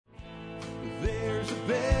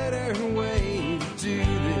better way to do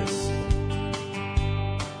this.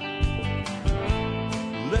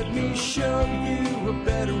 Let me show you a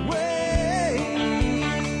better way.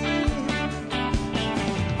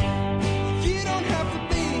 You don't have to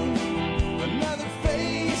be another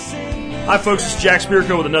face in the Hi folks, it's Jack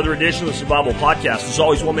Spirko with another edition of the Survival Podcast. As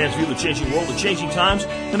always, one man's view of the changing world, the changing times,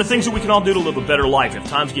 and the things that we can all do to live a better life if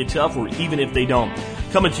times get tough or even if they don't.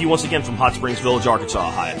 Coming to you once again from Hot Springs Village,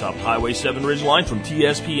 Arkansas, high atop Highway 7 Ridgeline from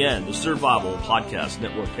TSPN, the Survival Podcast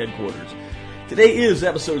Network headquarters. Today is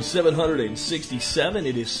episode 767.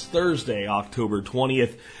 It is Thursday, October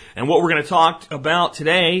 20th. And what we're going to talk about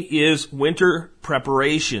today is winter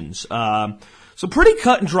preparations. So pretty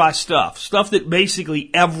cut and dry stuff that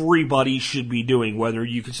basically everybody should be doing, whether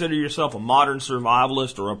you consider yourself a modern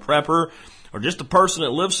survivalist or a prepper or just a person that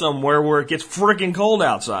lives somewhere where it gets freaking cold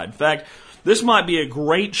outside. In fact, this might be a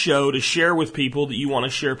great show to share with people that you want to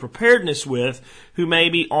share preparedness with who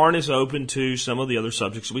maybe aren't as open to some of the other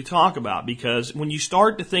subjects we talk about. Because when you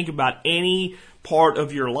start to think about any part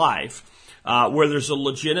of your life where there's a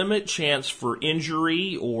legitimate chance for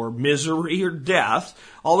injury or misery or death,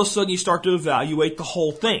 all of a sudden you start to evaluate the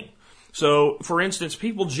whole thing. So, for instance,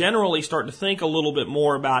 people generally start to think a little bit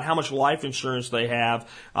more about how much life insurance they have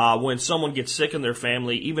when someone gets sick in their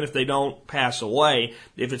family, even if they don't pass away.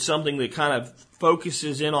 If it's something that kind of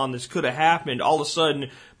focuses in on this could have happened, all of a sudden,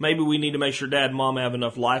 maybe we need to make sure Dad and Mom have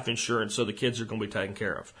enough life insurance so the kids are going to be taken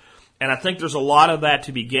care of. And I think there's a lot of that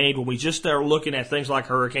to be gained when we just start looking at things like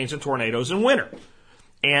hurricanes and tornadoes in winter.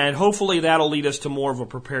 And hopefully that'll lead us to more of a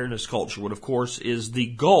preparedness culture, what of course is the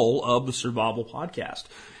goal of the Survival Podcast.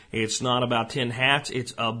 It's not about tin hats.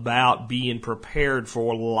 It's about being prepared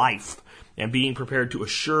for life and being prepared to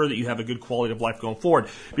assure that you have a good quality of life going forward.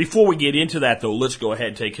 Before we get into that, though, let's go ahead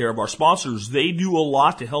and take care of our sponsors. They do a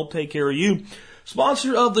lot to help take care of you.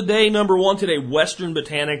 Sponsor of the day, number one today, Western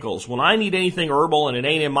Botanicals. When I need anything herbal and it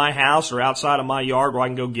ain't in my house or outside of my yard where I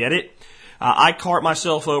can go get it, I cart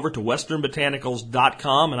myself over to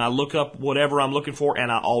westernbotanicals.com and I look up whatever I'm looking for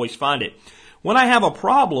and I always find it. When I have a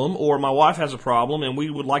problem, or my wife has a problem, and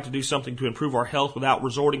we would like to do something to improve our health without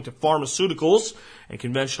resorting to pharmaceuticals and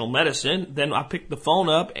conventional medicine, then I pick the phone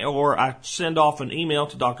up, or I send off an email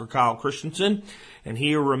to Dr. Kyle Christensen, and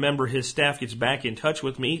he, remember, his staff gets back in touch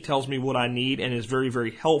with me, tells me what I need, and is very,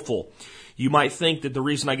 very helpful. You might think that the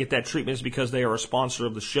reason I get that treatment is because they are a sponsor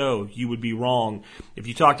of the show. You would be wrong. If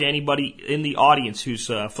you talk to anybody in the audience who's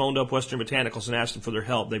phoned up Western Botanicals and asked them for their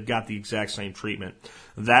help, they've got the exact same treatment.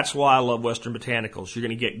 That's why I love Western Botanicals. You're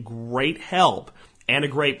going to get great help and a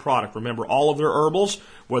great product. Remember, all of their herbals,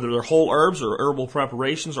 whether they're whole herbs or herbal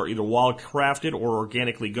preparations, are either wild-crafted or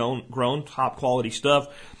organically grown, top-quality stuff.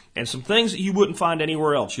 And some things that you wouldn't find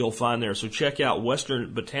anywhere else, you'll find there. So check out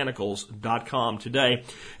westernbotanicals.com today.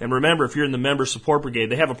 And remember, if you're in the Member Support Brigade,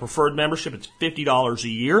 they have a preferred membership. It's $50 a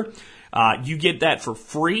year. You get that for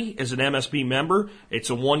free as an MSB member. It's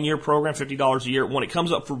a one-year program, $50 a year. When it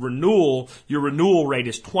comes up for renewal, your renewal rate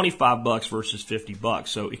is $25 versus $50.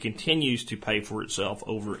 So it continues to pay for itself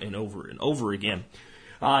over and over and over again.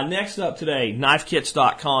 Next up today,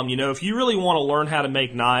 knifekits.com. You know, if you really want to learn how to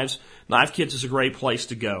make knives, Knife Kits is a great place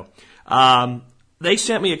to go. They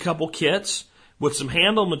sent me a couple kits with some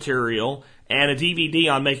handle material and a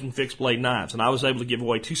DVD on making fixed blade knives. And I was able to give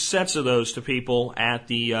away 2 sets of those to people at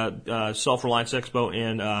the Self-Reliance Expo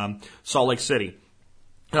in Salt Lake City.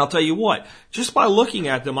 And I'll tell you what, just by looking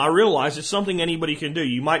at them, I realize it's something anybody can do.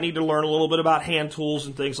 You might need to learn a little bit about hand tools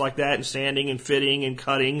and things like that, and sanding and fitting and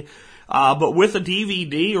cutting. But with a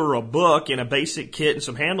DVD or a book and a basic kit and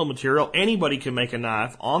some handle material, anybody can make a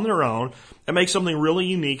knife on their own and make something really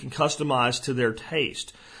unique and customized to their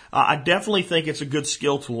taste. I definitely think it's a good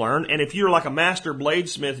skill to learn. And if you're like a master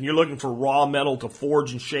bladesmith and you're looking for raw metal to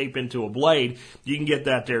forge and shape into a blade, you can get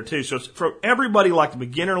that there too. So it's for everybody like the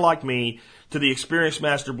beginner like me to the experienced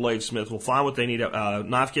master bladesmith will find what they need at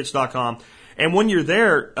knifekits.com. And when you're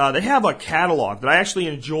there, they have a catalog that I actually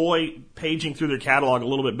enjoy paging through their catalog a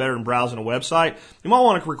little bit better than browsing a website. You might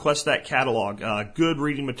want to request that catalog. Good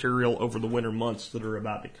reading material over the winter months that are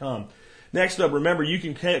about to come. Next up, remember, you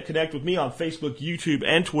can connect with me on Facebook, YouTube,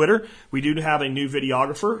 and Twitter. We do have a new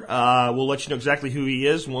videographer. We'll let you know exactly who he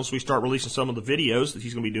is once we start releasing some of the videos that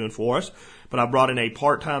he's going to be doing for us. But I brought in a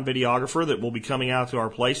part-time videographer that will be coming out to our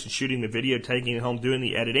place and shooting the video, taking it home, doing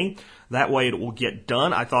the editing. That way it will get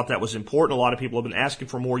done. I thought that was important. A lot of people have been asking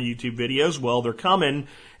for more YouTube videos. Well, they're coming,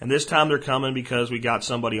 and this time they're coming because we got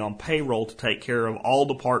somebody on payroll to take care of all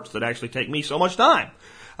the parts that actually take me so much time.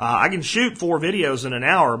 I can shoot 4 videos in an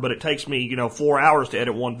hour, but it takes me, 4 hours to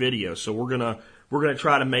edit one video. So we're gonna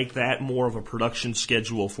try to make that more of a production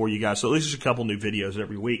schedule for you guys. So at least there's a couple new videos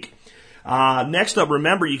every week. Next up,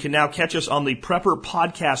 remember, you can now catch us on the Prepper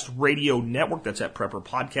Podcast Radio Network. That's at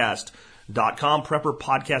prepperpodcast.com, Prepper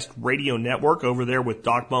Podcast Radio Network, over there with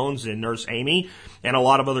Doc Bones and Nurse Amy and a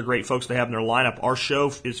lot of other great folks they have in their lineup. Our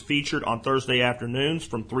show is featured on Thursday afternoons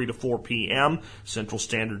from 3 to 4 p.m. Central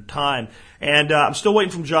Standard Time. And I'm still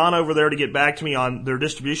waiting from John over there to get back to me on their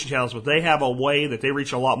distribution channels, but they have a way that they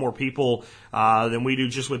reach a lot more people than we do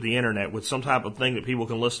just with the internet, with some type of thing that people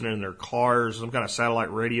can listen in their cars, some kind of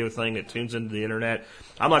satellite radio thing that tunes into the internet.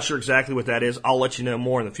 I'm not sure exactly what that is. I'll let you know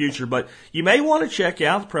more in the future, but you may want to check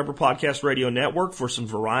out the Prepper Podcast Radio Network for some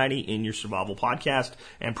variety in your survival podcast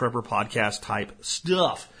and Prepper Podcast type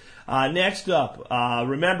stuff. Next up,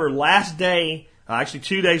 remember, last day, actually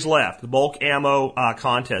 2 days left, the bulk ammo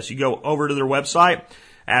contest. You go over to their website,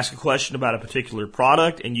 ask a question about a particular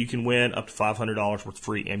product, and you can win up to $500 worth of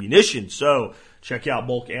free ammunition. So check out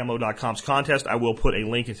bulkammo.com's contest. I will put a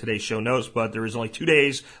link in today's show notes, but there is only 2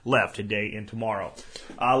 days left, today and tomorrow.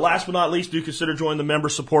 Last but not least, do consider joining the Member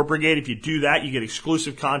Support Brigade. If you do that, you get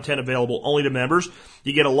exclusive content available only to members.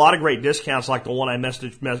 You get a lot of great discounts, like the one I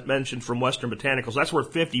mentioned from Western Botanicals. That's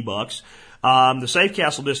worth $50. The Safe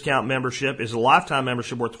Castle discount membership is a lifetime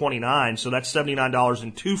membership worth $29, so that's $79,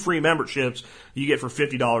 and 2 free memberships you get for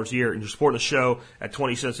 $50 a year. And you're supporting the show at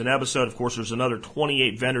 20 cents an episode. Of course, there's another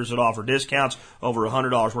 28 vendors that offer discounts, over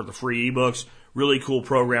 $100 worth of free ebooks. Really cool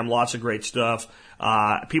program, lots of great stuff.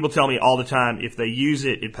 People tell me all the time, if they use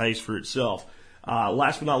it, it pays for itself.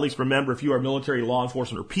 Last but not least, remember, if you are military, law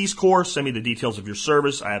enforcement, or Peace Corps, send me the details of your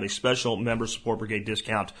service. I have a special Member Support Brigade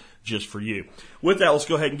discount just for you. With that, let's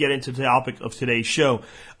go ahead and get into the topic of today's show.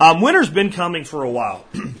 Winter's been coming for a while,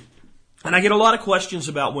 and I get a lot of questions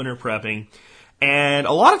about winter prepping, and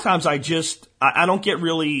a lot of times I don't get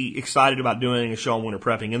really excited about doing a show on winter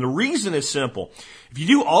prepping, and the reason is simple. If you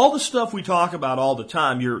do all the stuff we talk about all the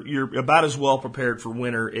time, you're about as well prepared for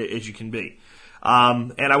winter as you can be.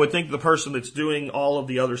 And I would think the person that's doing all of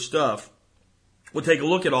the other stuff would take a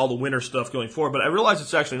look at all the winter stuff going forward. But I realize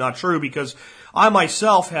it's actually not true, because I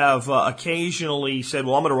myself have occasionally said,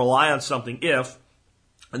 well, I'm going to rely on something if,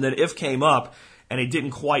 and then if came up, and it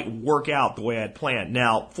didn't quite work out the way I had planned.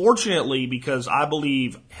 Now, fortunately, because I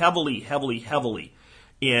believe heavily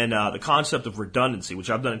in the concept of redundancy, which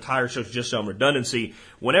I've done entire shows just on redundancy,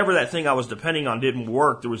 whenever that thing I was depending on didn't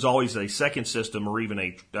work, there was always a second system or even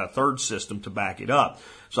a third system to back it up.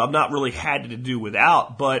 So I've not really had to do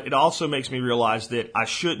without, but it also makes me realize that I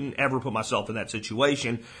shouldn't ever put myself in that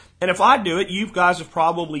situation. And if I do it, you guys have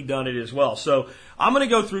probably done it as well. So I'm going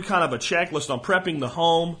to go through kind of a checklist on prepping the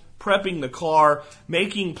home, prepping the car,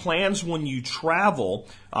 making plans when you travel,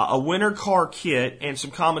 a winter car kit, and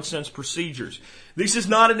some common sense procedures. This is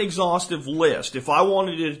not an exhaustive list. If I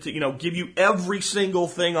wanted to give you every single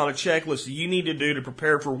thing on a checklist that you need to do to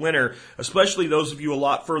prepare for winter, especially those of you a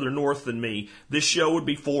lot further north than me, this show would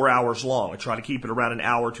be 4 hours long. I try to keep it around an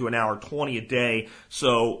hour to an hour 20 a day.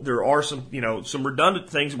 So there are some redundant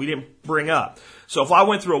things that we didn't bring up. So if I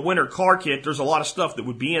went through a winter car kit, there's a lot of stuff that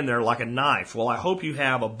would be in there, like a knife. Well, I hope you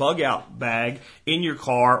have a bug-out bag in your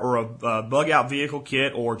car, or a bug-out vehicle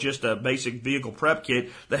kit, or just a basic vehicle prep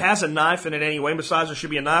kit that has a knife in it anyway. Besides, there should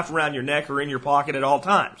be a knife around your neck or in your pocket at all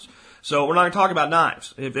times. So we're not going to talk about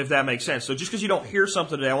knives, if that makes sense. So just because you don't hear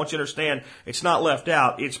something today, I want you to understand it's not left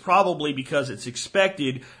out. It's probably because it's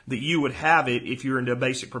expected that you would have it if you're into a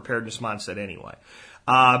basic preparedness mindset anyway.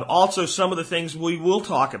 Also, some of the things we will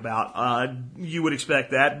talk about, you would expect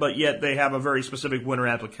that, but yet they have a very specific winter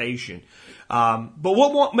application. But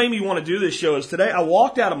what made me want to do this show is today I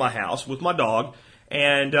walked out of my house with my dog,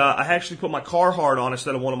 and I actually put my Carhartt on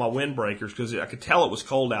instead of one of my windbreakers, because I could tell it was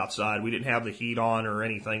cold outside. We didn't have the heat on or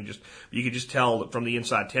anything. You could just tell that from the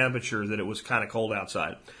inside temperature that it was kind of cold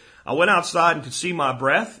outside. I went outside and could see my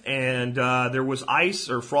breath, and there was ice,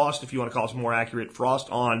 or frost, if you want to call it more accurate, frost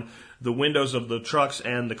on the windows of the trucks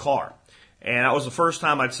and the car. And that was the first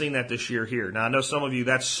time I'd seen that this year here. Now, I know some of you,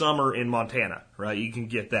 that's summer in Montana, right? You can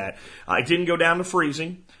get that. It didn't go down to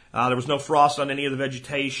freezing. There was no frost on any of the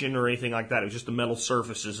vegetation or anything like that. It was just the metal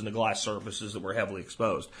surfaces and the glass surfaces that were heavily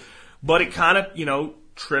exposed. But it kind of,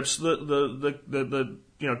 trips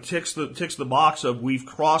ticks the box of we've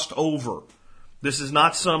crossed over. This is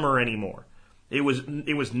not summer anymore. It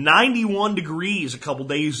was 91 degrees a couple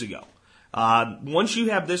days ago. Once you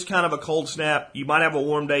have this kind of a cold snap, you might have a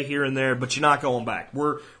warm day here and there, but you're not going back.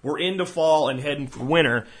 We're into fall and heading for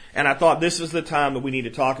winter, and I thought this is the time that we need to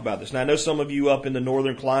talk about this. Now, I know some of you up in the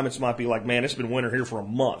northern climates might be like, man, it's been winter here for a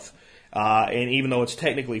month. And even though it's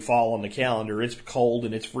technically fall on the calendar, it's cold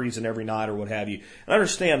and it's freezing every night or what have you. I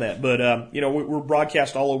understand that, but, we're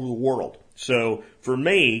broadcast all over the world. So for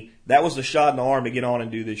me, that was the shot in the arm to get on and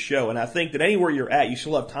do this show. And I think that anywhere you're at, you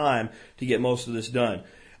still have time to get most of this done.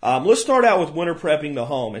 Let's start out with winter prepping the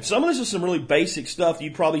home. And some of this is some really basic stuff that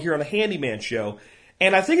you'd probably hear on a handyman show.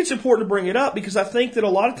 And I think it's important to bring it up because I think that a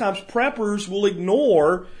lot of times preppers will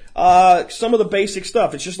ignore some of the basic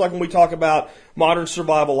stuff. It's just like when we talk about modern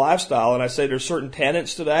survival lifestyle, and I say there's certain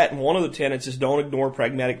tenets to that, and one of the tenets is don't ignore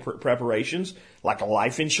pragmatic preparations, like a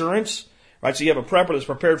life insurance. Right, so you have a prepper that's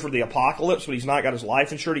prepared for the apocalypse, but he's not got his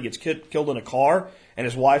life insured. He gets killed in a car, and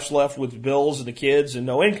his wife's left with bills and the kids and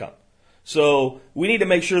no income. So we need to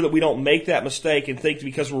make sure that we don't make that mistake and think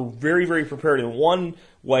because we're very, very prepared in one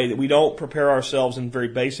way that we don't prepare ourselves in very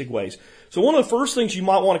basic ways. So one of the first things you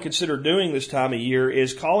might want to consider doing this time of year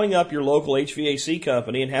is calling up your local HVAC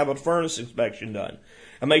company and have a furnace inspection done.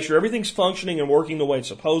 And make sure everything's functioning and working the way it's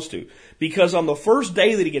supposed to. Because on the first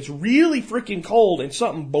day that it gets really freaking cold and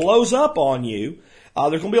something blows up on you,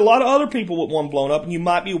 there's going to be a lot of other people with one blown up, and you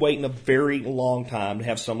might be waiting a very long time to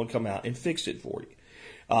have someone come out and fix it for you.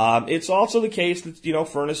 It's also the case that,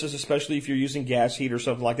 furnaces, especially if you're using gas heat or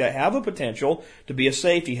something like that, have a potential to be a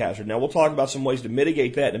safety hazard. Now, we'll talk about some ways to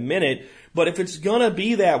mitigate that in a minute, but if it's going to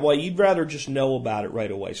be that way, you'd rather just know about it right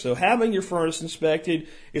away. So having your furnace inspected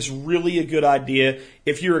is really a good idea.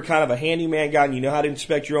 If you're a kind of a handyman guy and you know how to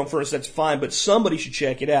inspect your own furnace, that's fine, but somebody should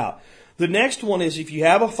check it out. The next one is if you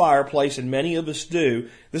have a fireplace, and many of us do,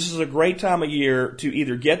 this is a great time of year to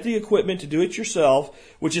either get the equipment to do it yourself,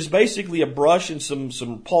 which is basically a brush and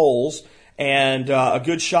some poles and a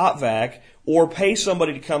good shop vac, or pay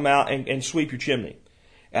somebody to come out and sweep your chimney.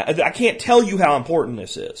 I can't tell you how important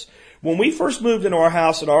this is. When we first moved into our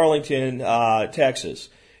house in Arlington, Texas,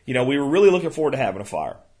 we were really looking forward to having a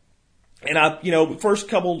fire. And the first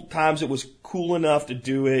couple times it was cool enough to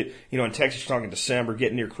do it. In Texas, you're talking December,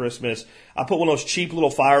 getting near Christmas. I put one of those cheap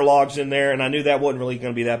little fire logs in there, and I knew that wasn't really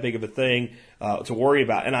going to be that big of a thing to worry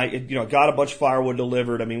about. And I got a bunch of firewood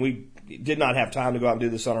delivered. I mean, we did not have time to go out and do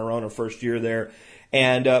this on our own our first year there.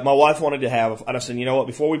 And my wife wanted to have, and I said, you know what,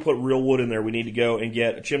 before we put real wood in there, we need to go and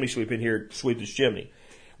get a chimney sweep in here to sweep this chimney.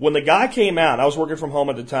 When the guy came out, I was working from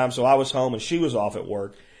home at the time, so I was home and she was off at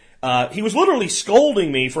work. He was literally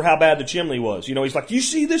scolding me for how bad the chimney was. He's like, do you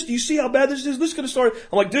see this? Do you see how bad this is? This could have started.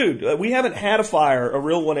 I'm like, dude, we haven't had a fire, a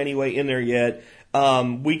real one anyway, in there yet.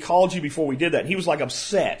 We called you before we did that. And he was like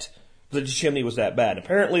upset that the chimney was that bad.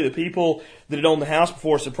 Apparently the people that had owned the house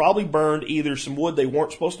before us had probably burned either some wood they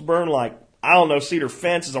weren't supposed to burn, like, I don't know, cedar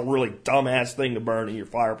fence is a really dumbass thing to burn in your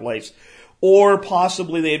fireplace. Or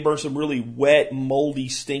possibly they had burned some really wet, moldy,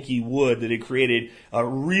 stinky wood that had created a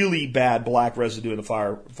really bad black residue in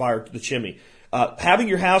the chimney. Having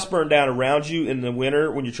your house burned down around you in the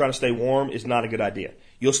winter when you're trying to stay warm is not a good idea.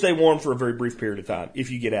 You'll stay warm for a very brief period of time if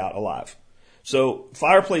you get out alive. So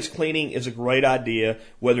fireplace cleaning is a great idea.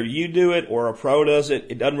 Whether you do it or a pro does it,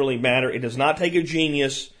 it doesn't really matter. It does not take a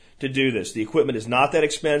genius to do this. The equipment is not that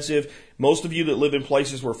expensive. Most of you that live in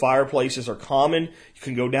places where fireplaces are common, you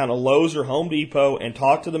can go down to Lowe's or Home Depot and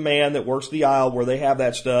talk to the man that works the aisle where they have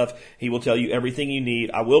that stuff. He will tell you everything you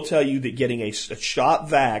need. I will tell you that getting a shop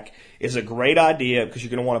vac is a great idea because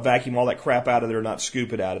you're going to want to vacuum all that crap out of there and not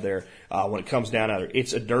scoop it out of there when it comes down out of there.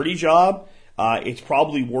 It's a dirty job. It's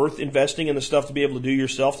probably worth investing in the stuff to be able to do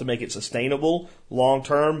yourself to make it sustainable long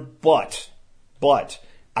term, but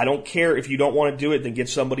I don't care if you don't want to do it, then get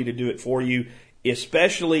somebody to do it for you,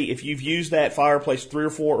 especially if you've used that fireplace 3 or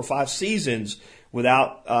 4 or 5 seasons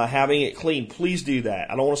without having it clean. Please do that.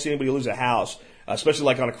 I don't want to see anybody lose a house, especially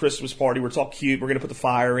like on a Christmas party where it's all cute. We're going to put the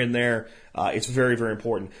fire in there. It's very, very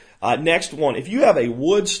important. Next one, if you have a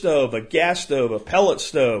wood stove, a gas stove, a pellet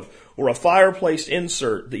stove, or a fireplace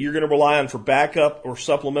insert that you're going to rely on for backup or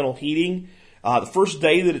supplemental heating, the first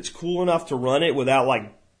day that it's cool enough to run it without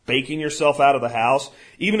like baking yourself out of the house,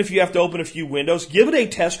 even if you have to open a few windows, give it a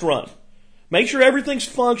test run. Make sure everything's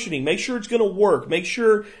functioning. Make sure it's going to work. Make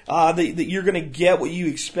sure that you're going to get what you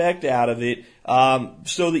expect out of it,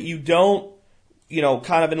 so that you don't,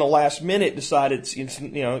 kind of in the last minute decide it's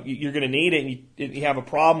you're going to need it and you have a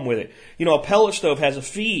problem with it. A pellet stove has a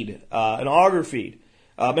feed, an auger feed.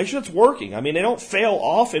 Make sure it's working. I mean, they don't fail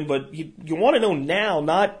often, but you want to know now,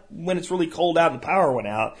 not when it's really cold out and the power went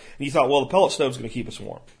out and you thought, well, the pellet stove's going to keep us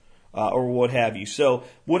warm, or what have you. So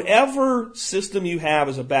whatever system you have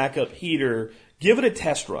as a backup heater, give it a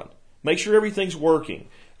test run. Make sure everything's working.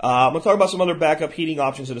 I'm going to talk about some other backup heating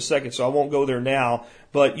options in a second, so I won't go there now,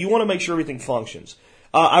 but you want to make sure everything functions.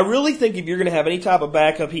 I really think if you're going to have any type of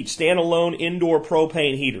backup heat, standalone indoor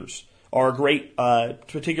propane heaters are a great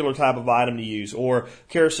particular type of item to use, or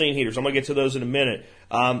kerosene heaters. I'm going to get to those in a minute.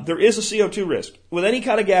 There is a CO2 risk. With any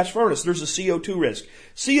kind of gas furnace, there's a CO2 risk.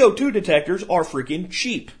 CO2 detectors are freaking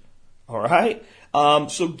cheap. All right?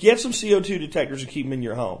 So get some CO2 detectors and keep them in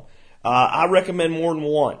your home. I recommend more than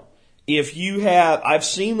one. I've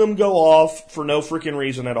seen them go off for no freaking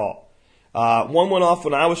reason at all. One went off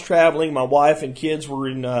when I was traveling. My wife and kids were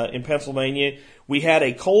in Pennsylvania. We had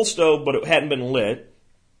a coal stove, but it hadn't been lit.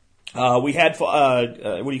 We had,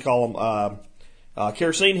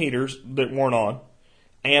 kerosene heaters that weren't on.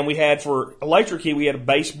 And we had for electric heat, we had a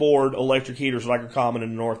baseboard electric heaters like are common in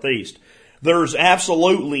the Northeast. There's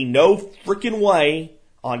absolutely no freaking way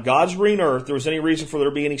on God's green earth there was any reason for there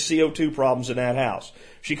to be any CO2 problems in that house.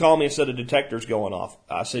 She called me and said a detector's going off.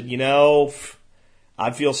 I said,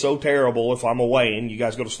 I'd feel so terrible if I'm away and you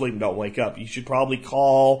guys go to sleep and don't wake up. You should probably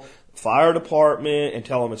call the fire department and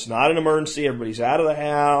tell them it's not an emergency. Everybody's out of the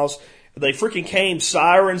house. They freaking came,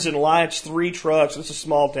 sirens and lights, 3 trucks. It's a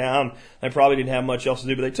small town. They probably didn't have much else to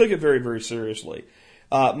do, but they took it very, very seriously.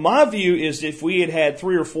 My view is if we had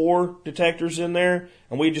 3 or 4 detectors in there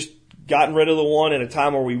and we just gotten rid of the one at a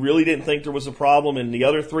time where we really didn't think there was a problem and the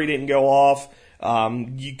other 3 didn't go off,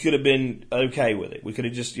 you could have been okay with it. We could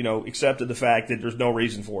have just, accepted the fact that there's no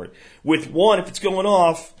reason for it. With one, if it's going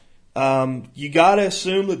off, you gotta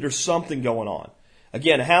assume that there's something going on.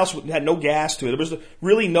 Again, a house had no gas to it. There was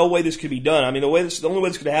really no way this could be done. I mean, the only way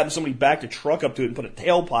this could have happened, somebody backed a truck up to it and put a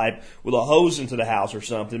tailpipe with a hose into the house or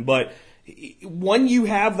something. But when you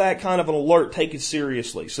have that kind of an alert, take it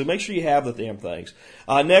seriously. So make sure you have the damn things.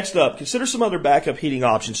 Next up, consider some other backup heating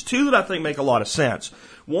options. 2 that I think make a lot of sense.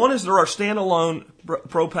 One is there are standalone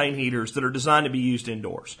propane heaters that are designed to be used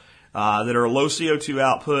indoors, that are a low CO2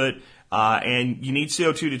 output. And you need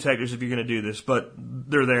CO2 detectors if you're going to do this, but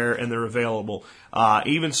they're there and they're available.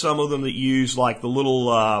 Even some of them that use like the little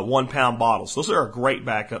 1-pound bottles. Those are a great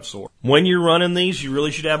backup source. When you're running these, you really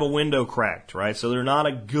should have a window cracked, right? So they're not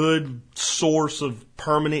a good source of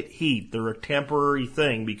permanent heat. They're a temporary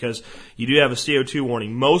thing because you do have a CO2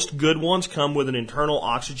 warning. Most good ones come with an internal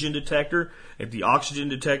oxygen detector. If the oxygen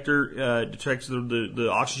detector detects the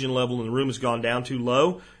oxygen level in the room has gone down too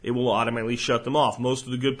low, it will automatically shut them off. Most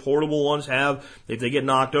of the good portable ones have, if they get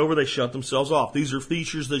knocked over, they shut themselves off. These are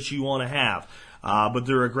features that you want to have, but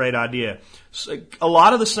they're a great idea. So, a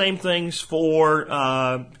lot of the same things for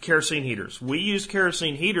kerosene heaters. We used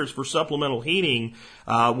kerosene heaters for supplemental heating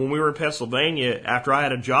when we were in Pennsylvania after I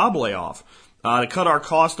had a job layoff to cut our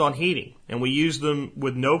cost on heating, and we used them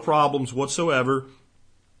with no problems whatsoever.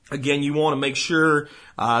 Again, you want to make sure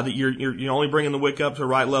that you're only bringing the wick up to the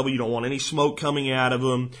right level. You don't want any smoke coming out of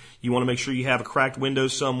them. You want to make sure you have a cracked window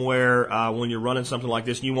somewhere when you're running something like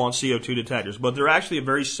this, and you want CO2 detectors. But they're actually a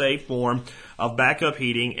very safe form of backup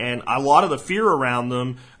heating, and a lot of the fear around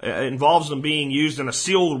them involves them being used in a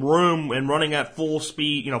sealed room and running at full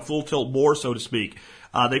speed, full tilt bore, so to speak.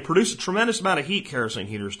 They produce a tremendous amount of heat, kerosene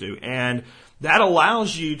heaters do, and that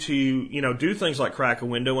allows you to, do things like crack a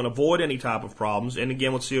window and avoid any type of problems. And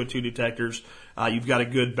again, with CO2 detectors, you've got a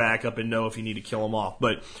good backup and know if you need to kill them off.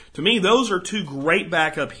 But to me, those are 2 great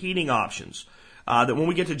backup heating options. That when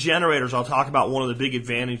we get to generators, I'll talk about one of the big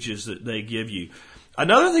advantages that they give you.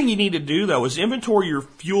 Another thing you need to do, though, is inventory your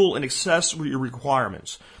fuel and accessory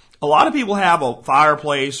requirements. A lot of people have a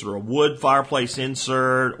fireplace or a wood fireplace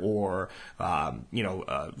insert or,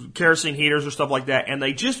 kerosene heaters or stuff like that, and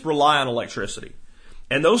they just rely on electricity.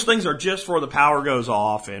 And those things are just for the power goes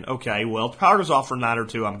off, and okay, well, if the power goes off for a night or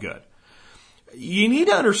 2, I'm good. You need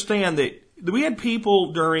to understand that we had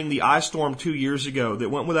people during the ice storm 2 years ago that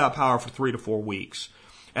went without power for 3 to 4 weeks.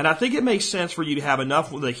 And I think it makes sense for you to have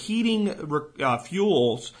enough of the heating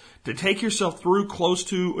fuels to take yourself through close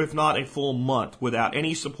to, if not a full month, without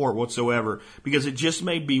any support whatsoever, because it just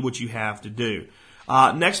may be what you have to do.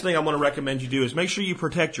 Next thing I'm going to recommend you do is make sure you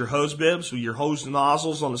protect your hose bibs, your hose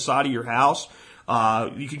nozzles on the side of your house.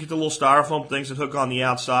 You can get the little styrofoam things that hook on the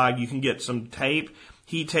outside. You can get some tape,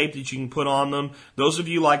 heat tape that you can put on them. Those of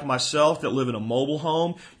you like myself that live in a mobile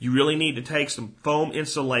home, you really need to take some foam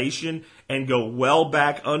insulation and go well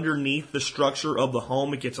back underneath the structure of the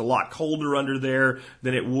home. It gets a lot colder under there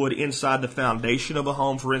than it would inside the foundation of a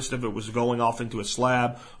home, for instance, if it was going off into a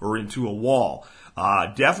slab or into a wall.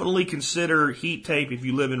 Definitely consider heat tape if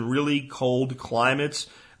you live in really cold climates.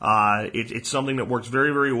 It's something that works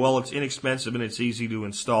very, very well. It's inexpensive and it's easy to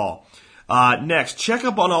install. Next, check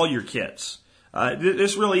up on all your kits.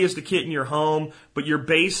 This really is the kit in your home, but your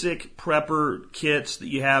basic prepper kits that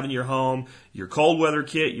you have in your home, your cold weather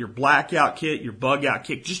kit, your blackout kit, your bug out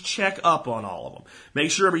kit, just check up on all of them.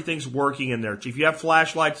 Make sure everything's working in there. If you have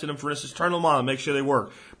flashlights in them, for instance, turn them on and make sure they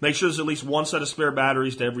work. Make sure there's at least one set of spare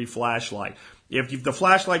batteries to every flashlight. If the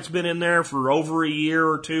flashlight's been in there for over a year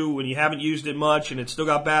or two and you haven't used it much and it's still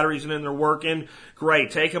got batteries in it and they're working, great.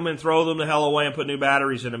 Take them and throw them the hell away and put new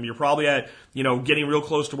batteries in them. You're probably at, getting real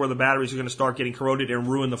close to where the batteries are going to start getting corroded and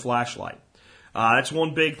ruin the flashlight. That's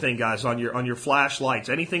one big thing, guys, on your flashlights.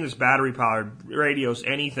 Anything that's battery powered, radios,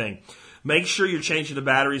 anything. Make sure you're changing the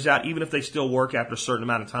batteries out, even if they still work after a certain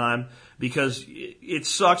amount of time, because it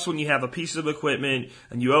sucks when you have a piece of equipment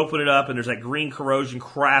and you open it up and there's that green corrosion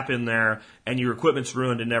crap in there and your equipment's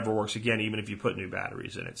ruined and never works again, even if you put new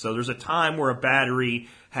batteries in it. So there's a time where a battery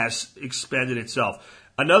has expended itself.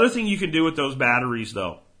 Another thing you can do with those batteries,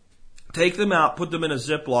 though, take them out, put them in a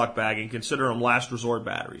Ziploc bag, and consider them last resort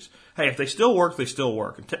batteries. Hey, if they still work, they still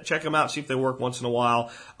work. And check them out, see if they work once in a while.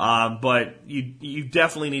 But you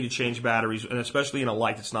definitely need to change batteries, and especially in a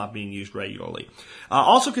light that's not being used regularly.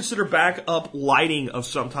 Also consider backup lighting of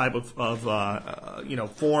some type of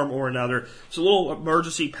form or another. So little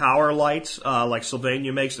emergency power lights, like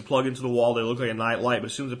Sylvania makes, to plug into the wall. They look like a night light, but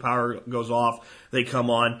as soon as the power goes off, they come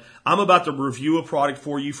on. I'm about to review a product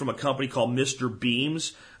for you from a company called Mr.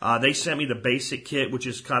 Beams. They sent me the basic kit, which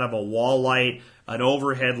is kind of a wall light, an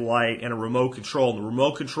overhead light, and a remote control. And the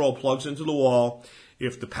remote control plugs into the wall.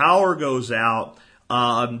 If the power goes out,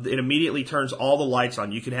 it immediately turns all the lights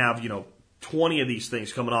on. You can have, 20 of these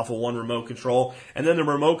things coming off of one remote control. And then the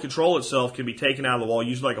remote control itself can be taken out of the wall,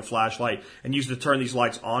 used like a flashlight, and used to turn these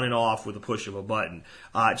lights on and off with a push of a button.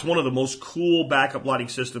 It's one of the most cool backup lighting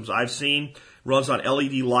systems I've seen. Runs on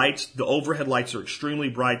LED lights. The overhead lights are extremely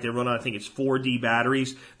bright. They run on, I think it's 4D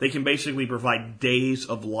batteries. They can basically provide days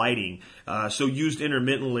of lighting. So used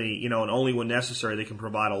intermittently, and only when necessary, they can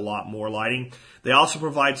provide a lot more lighting. They also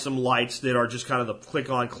provide some lights that are just kind of the click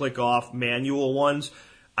on, click off manual ones.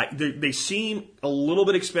 They seem a little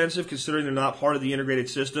bit expensive considering they're not part of the integrated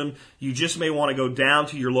system. You just may want to go down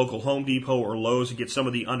to your local Home Depot or Lowe's and get some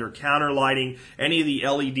of the under-counter lighting. Any of the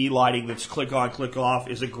LED lighting that's click on, click off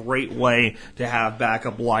is a great way to have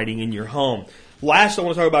backup lighting in your home. Last, I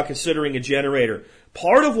want to talk about considering a generator.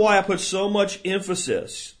 Part of why I put so much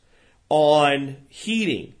emphasis on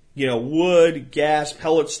heating, wood, gas,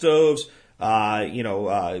 pellet stoves,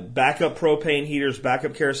 backup propane heaters,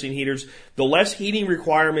 backup kerosene heaters. The less heating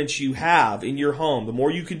requirements you have in your home, the more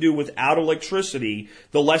you can do without electricity,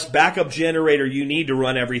 the less backup generator you need to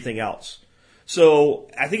run everything else. So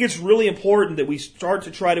I think it's really important that we start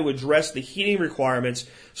to try to address the heating requirements.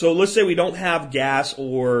 So let's say we don't have gas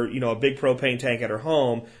or, a big propane tank at our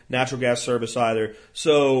home, natural gas service either.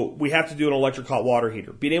 So we have to do an electric hot water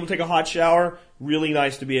heater. Being able to take a hot shower, really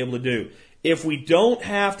nice to be able to do. If we don't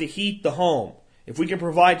have to heat the home, if we can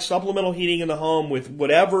provide supplemental heating in the home with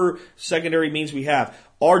whatever secondary means we have,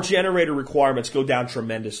 our generator requirements go down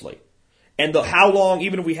tremendously. And how long,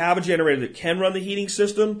 even if we have a generator that can run the heating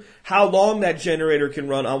system, how long that generator can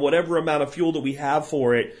run on whatever amount of fuel that we have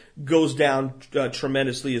for it goes down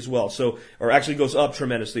tremendously as well. Or actually goes up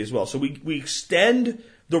tremendously as well. So we extend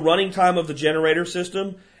the running time of the generator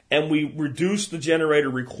system and we reduce the generator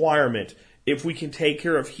requirement if we can take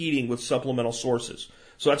care of heating with supplemental sources.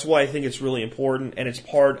 So that's why I think it's really important, and it's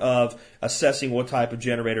part of assessing what type of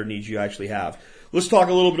generator needs you actually have. Let's talk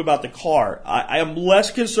a little bit about the car. I am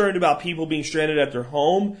less concerned about people being stranded at their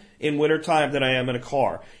home in wintertime than I am in a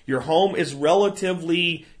car. Your home is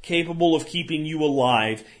relatively capable of keeping you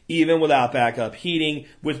alive, even without backup heating,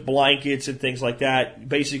 with blankets and things like that.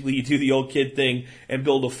 Basically, you do the old kid thing and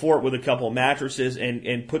build a fort with a couple of mattresses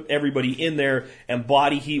and put everybody in there, and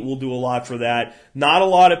body heat will do a lot for that. Not a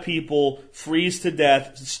lot of people freeze to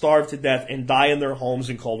death, starve to death, and die in their homes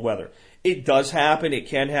in cold weather. It does happen. It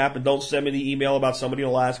can happen. Don't send me the email about somebody in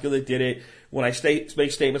Alaska that did it. When I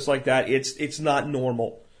make statements like that, it's not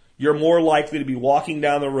normal. You're more likely to be walking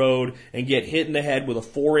down the road and get hit in the head with a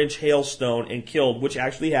 4-inch hailstone and killed, which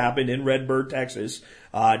actually happened in Redbird, Texas.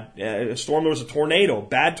 A storm, there was a tornado,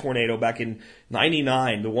 bad tornado back in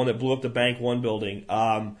 '99, the one that blew up the Bank One building.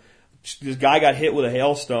 This guy got hit with a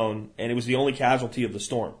hailstone, and it was the only casualty of the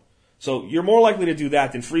storm. So you're more likely to do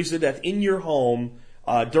that than freeze to death in your home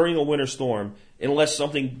during a winter storm, unless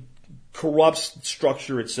something corrupts the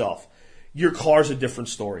structure itself. Your car's a different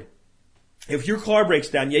story. If your car breaks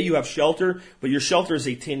down, you have shelter, but your shelter is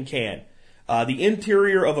a tin can. The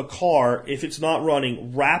interior of a car, if it's not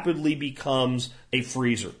running, rapidly becomes a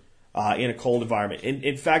freezer in a cold environment.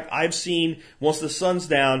 In fact, I've seen, once the sun's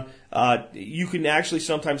down, you can actually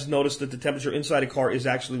sometimes notice that the temperature inside a car is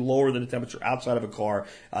actually lower than the temperature outside of a car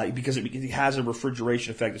because it has a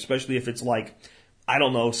refrigeration effect, especially if it's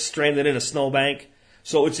stranded in a snowbank.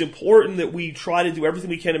 So it's important that we try to do everything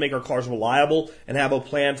we can to make our cars reliable and have a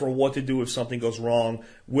plan for what to do if something goes wrong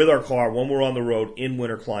with our car when we're on the road in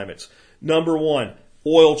winter climates. Number one,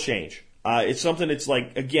 oil change. It's something that's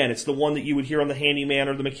like, again, it's the one that you would hear on the handyman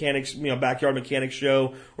or the mechanics, backyard mechanic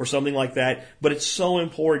show or something like that. But it's so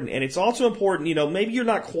important. And it's also important, maybe you're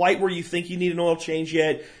not quite where you think you need an oil change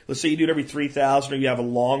yet. Let's say you do it every 3,000 or you have a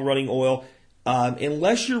long running oil.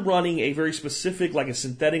 Unless you're running a very specific, like a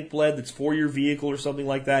synthetic blend that's for your vehicle or something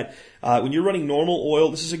like that, when you're running normal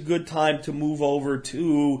oil, this is a good time to move over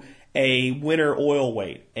to a winter oil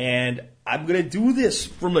weight. And I'm going to do this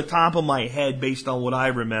from the top of my head based on what I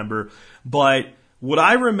remember. But what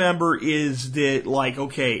I remember is that, like,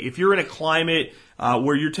 okay, if you're in a climate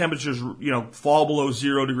where your temperatures, fall below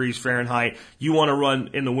 0 degrees Fahrenheit, you want to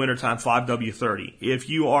run in the wintertime 5W30. If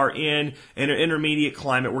you are in an intermediate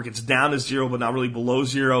climate where it gets down to 0 but not really below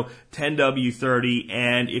 0, 10W30.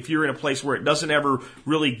 And if you're in a place where it doesn't ever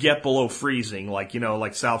really get below freezing, like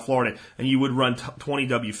South Florida, and you would run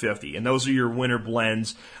 20W50. And those are your winter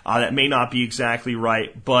blends. That may not be exactly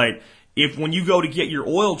right, but if when you go to get your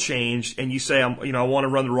oil changed and you say, I want to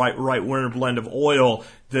run the right winter blend of oil,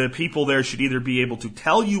 the people there should either be able to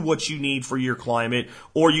tell you what you need for your climate,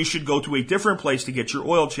 or you should go to a different place to get your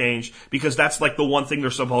oil changed, because that's like the one thing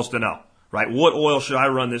they're supposed to know, right? What oil should I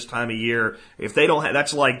run this time of year? If they don't have,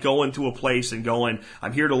 that's like going to a place and going,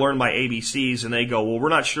 I'm here to learn my ABCs, and they go, well, we're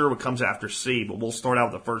not sure what comes after C, but we'll start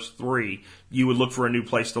out with the first 3. You would look for a new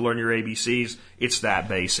place to learn your ABCs. It's that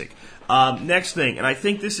basic. Next thing, and I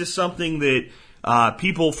think this is something that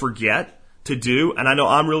people forget to do, and I know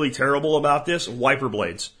I'm really terrible about this, wiper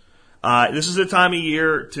blades. This is a time of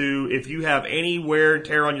year if you have any wear and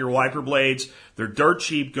tear on your wiper blades, they're dirt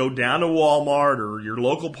cheap, go down to Walmart or your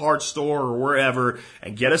local parts store or wherever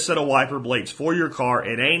and get a set of wiper blades for your car.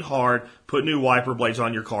 It ain't hard. Put new wiper blades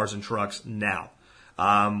on your cars and trucks now.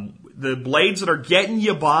 The blades that are getting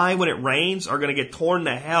you by when it rains are going to get torn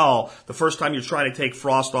to hell the first time you're trying to take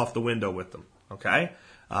frost off the window with them. Okay?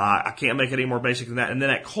 I can't make it any more basic than that. And then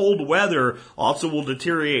that cold weather also will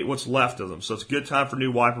deteriorate what's left of them. So it's a good time for new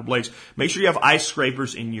wiper blades. Make sure you have ice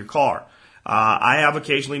scrapers in your car. I have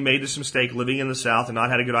occasionally made this mistake living in the South and not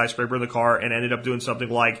had a good ice scraper in the car and ended up doing something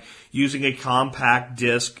like using a compact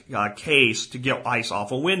disc case to get ice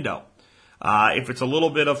off a window. If it's a little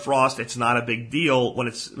bit of frost, it's not a big deal. When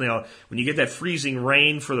when you get that freezing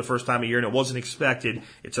rain for the first time of year and it wasn't expected,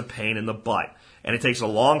 it's a pain in the butt. And it takes a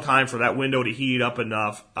long time for that window to heat up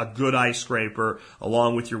enough, a good ice scraper,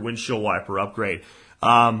 along with your windshield wiper upgrade.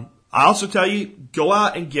 I also tell you, go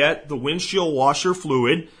out and get the windshield washer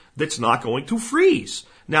fluid that's not going to freeze.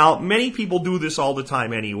 Now, many people do this all the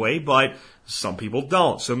time anyway, but some people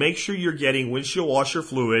don't. So make sure you're getting windshield washer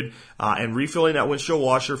fluid and refilling that windshield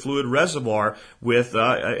washer fluid reservoir with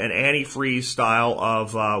an antifreeze style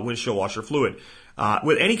of windshield washer fluid.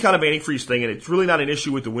 With any kind of antifreeze thing, and it's really not an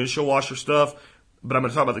issue with the windshield washer stuff, but I'm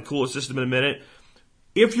going to talk about the coolant system in a minute.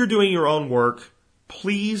 If you're doing your own work,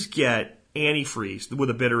 please get antifreeze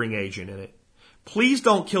with a bittering agent in it. Please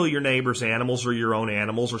don't kill your neighbor's animals or your own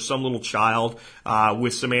animals or some little child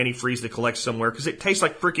with some antifreeze that collects somewhere, because it tastes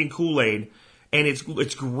like freaking Kool-Aid and it's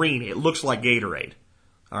green. It looks like Gatorade.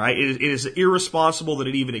 All right, it is irresponsible that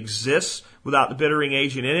it even exists without the bittering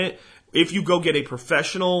agent in it. If you go get a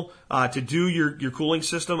professional to do your cooling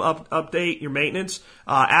system update, your maintenance,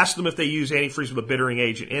 ask them if they use antifreeze with a bittering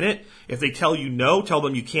agent in it. If they tell you no, tell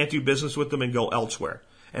them you can't do business with them and go elsewhere.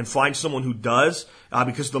 And find someone who does,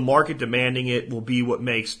 because the market demanding it will be what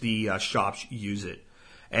makes the shops use it.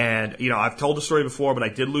 And, I've told the story before, but I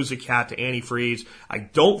did lose a cat to antifreeze. I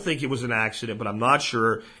don't think it was an accident, but I'm not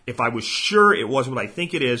sure. If I was sure it was what I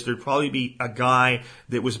think it is, there'd probably be a guy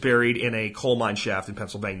that was buried in a coal mine shaft in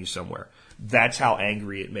Pennsylvania somewhere. That's how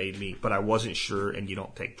angry it made me, but I wasn't sure, and you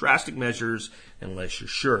don't take drastic measures unless you're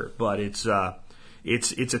sure. But it's a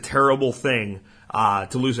terrible thing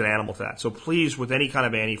to lose an animal to that. So please, with any kind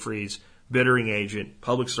of antifreeze, bittering agent,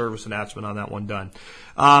 public service announcement on that one done.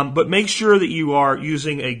 But make sure that you are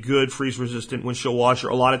using a good freeze-resistant windshield washer.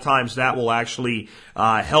 A lot of times that will actually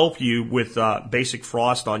help you with basic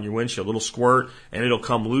frost on your windshield. It'll squirt and it'll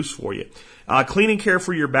come loose for you. Clean and care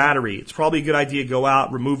for your battery. It's probably a good idea to go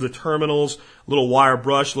out, remove the terminals, a little wire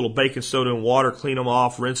brush, a little baking soda and water, clean them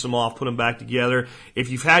off, rinse them off, put them back together. If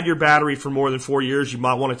you've had your battery for more than 4 years, you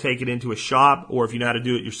might want to take it into a shop, or if you know how to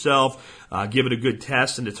do it yourself, give it a good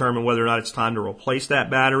test and determine whether or not it's time to replace that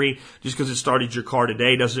battery. Just because it started your car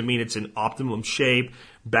today doesn't mean it's in optimum shape.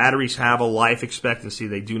 Batteries have a life expectancy.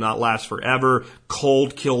 They do not last forever.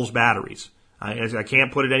 Cold kills batteries. I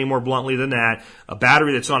can't put it any more bluntly than that. A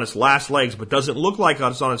battery that's on its last legs but doesn't look like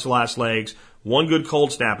it's on its last legs One good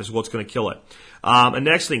cold snap is what's going to kill it. And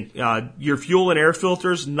next thing, your fuel and air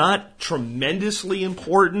filters, not tremendously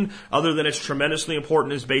important, other than it's tremendously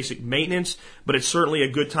important as basic maintenance, but it's certainly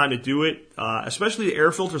a good time to do it. Especially the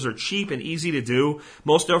air filters are cheap and easy to do.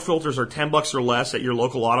 Most air filters are $10 or less at your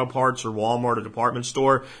local auto parts or Walmart or department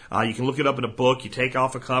store. You can look it up in a book. You take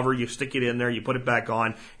off a cover, you stick it in there, you put it back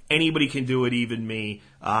on. Anybody can do it, even me.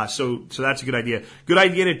 So that's a good idea. Good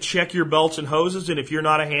idea to check your belts and hoses, and if you're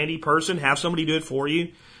not a handy person, have somebody do it for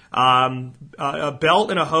you. A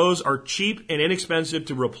belt and a hose are cheap and inexpensive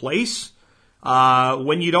to replace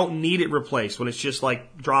when you don't need it replaced, when it's just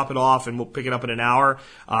like drop it off and we'll pick it up in an hour.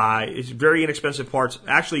 It's very inexpensive parts.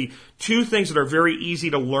 Actually, two things that are very easy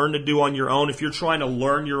to learn to do on your own. If you're trying to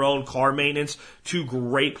learn your own car maintenance, two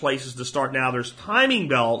great places to start now. There's timing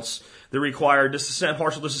belts that require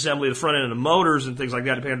partial disassembly of the front end of the motors and things like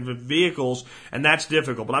that, depending on vehicles, and that's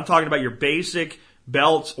difficult. But I'm talking about your basic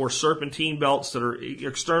belts or serpentine belts that are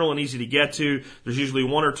external and easy to get to. There's usually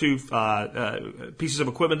one or two pieces of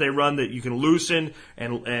equipment they run that you can loosen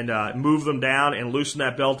and move them down and loosen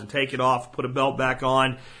that belt and take it off, put a belt back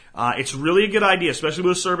on. It's really a good idea, especially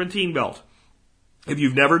with a serpentine belt. If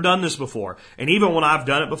you've never done this before, and even when I've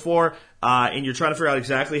done it before, and you're trying to figure out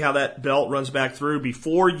exactly how that belt runs back through,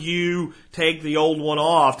 before you take the old one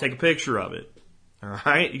off, take a picture of it. All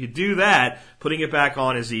right? You can do that. Putting it back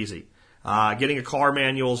on is easy. Getting a car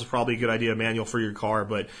manual is probably a good idea, a manual for your car,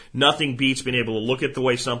 but nothing beats being able to look at the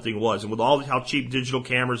way something was. And with all how cheap digital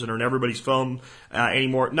cameras that are in everybody's phone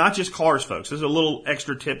anymore, not just cars, folks. This is a little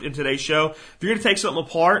extra tip in today's show. If you're going to take something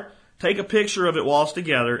apart, take a picture of it while it's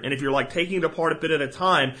together, and if you're like taking it apart a bit at a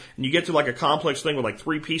time, and you get to like a complex thing with like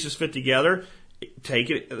three pieces fit together, take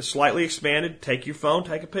it slightly expanded, take your phone,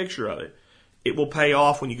 take a picture of it. It will pay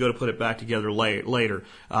off when you go to put it back together later.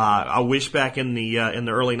 I wish back in the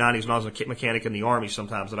early 90s when I was a mechanic in the Army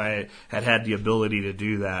sometimes that I had the ability to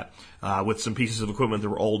do that with some pieces of equipment that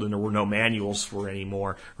were old and there were no manuals for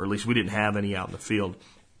anymore, or at least we didn't have any out in the field.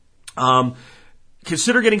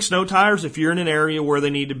 Consider getting snow tires if you're in an area where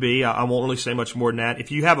they need to be. I won't really say much more than that.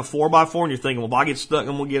 If you have a 4x4 and you're thinking, well, if I get stuck,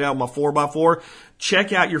 I'm going to get out my 4x4,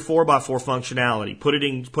 check out your 4x4 functionality. Put it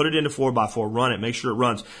into 4x4, run it, make sure it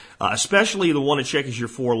runs. Especially the one to check is your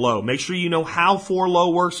 4-low. Make sure you know how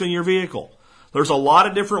 4-low works in your vehicle. There's a lot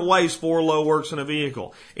of different ways 4-low works in a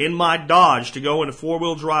vehicle. In my Dodge, to go into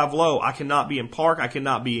 4-wheel drive low, I cannot be in park, I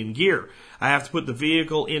cannot be in gear. I have to put the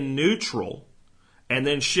vehicle in neutral and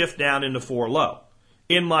then shift down into 4-low.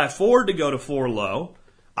 In my Ford, to go to 4-low,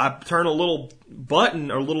 I turn a little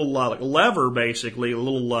button or a little lever, basically, a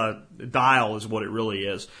little dial is what it really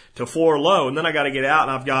is, to 4-low. And then I got to get out,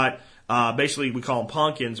 and I've got basically we call them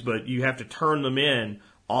pumpkins, but you have to turn them in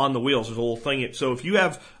on the wheels. There's a little thing. So if you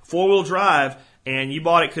have 4-wheel drive and you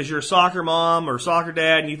bought it because you're a soccer mom or soccer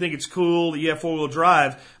dad and you think it's cool that you have 4-wheel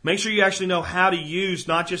drive, make sure you actually know how to use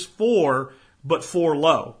not just 4, but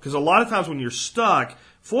 4-low. Because a lot of times when you're stuck,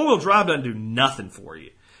 4-wheel drive doesn't do nothing for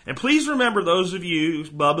you. And please remember, those of you,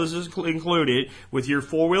 Bubba's is included, with your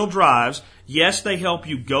 4-wheel drives, yes, they help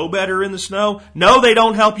you go better in the snow. No, they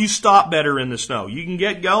don't help you stop better in the snow. You can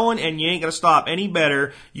get going and you ain't going to stop any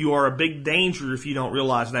better. You are a big danger if you don't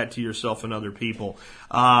realize that to yourself and other people.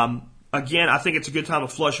 Again, I think it's a good time to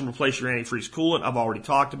flush and replace your antifreeze coolant. I've already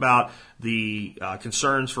talked about the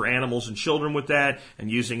concerns for animals and children with that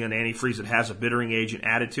and using an antifreeze that has a bittering agent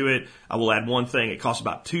added to it. I will add one thing. It costs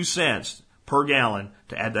about 2 cents per gallon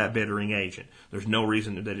to add that bittering agent. There's no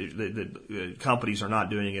reason that companies are not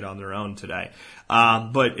doing it on their own today.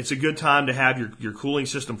 But it's a good time to have your cooling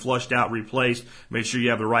system flushed out, replaced. Make sure you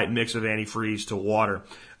have the right mix of antifreeze to water.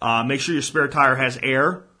 Make sure your spare tire has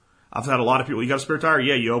air. I've had a lot of people, you got a spare tire?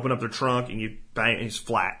 Yeah, you open up their trunk and you bang, and it's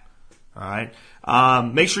flat. All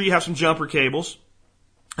right. Make sure you have some jumper cables.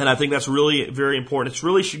 And I think that's really very important. It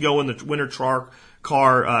really should go in the winter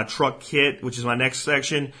car truck kit, which is my next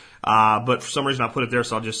section. But for some reason I put it there,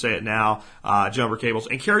 so I'll just say it now. Jumper cables.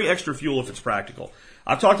 And carry extra fuel if it's practical.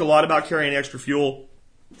 I've talked a lot about carrying extra fuel.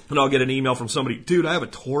 And I'll get an email from somebody, dude, I have a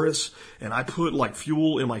Taurus, and I put like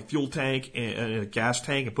fuel in my fuel tank and a gas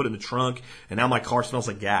tank and put it in the trunk, and now my car smells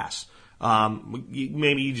like gas.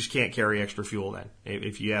 Maybe you just can't carry extra fuel then,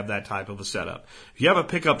 if you have that type of a setup. If you have a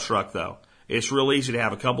pickup truck, though, it's real easy to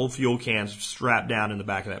have a couple of fuel cans strapped down in the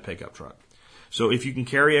back of that pickup truck. So if you can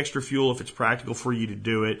carry extra fuel, if it's practical for you to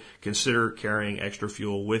do it, consider carrying extra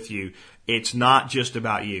fuel with you. It's not just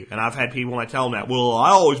about you. And I've had people when I tell them that, well,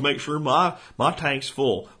 I always make sure my tank's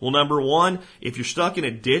full. Well, number one, if you're stuck in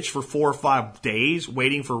a ditch for 4 or 5 days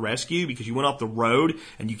waiting for rescue because you went off the road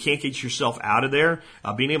and you can't get yourself out of there,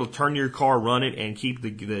 being able to turn your car, run it, and keep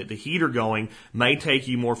the heater going may take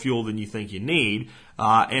you more fuel than you think you need.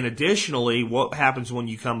 And additionally, what happens when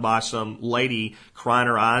you come by some lady crying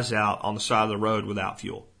her eyes out on the side of the road without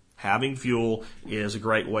fuel? Having fuel is a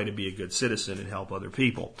great way to be a good citizen and help other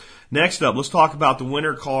people. Next up, let's talk about the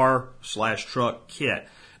winter car/truck kit.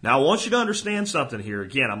 Now, I want you to understand something here.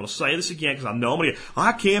 Again, I'm going to say this again because I know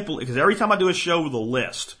I can't believe, because every time I do a show with a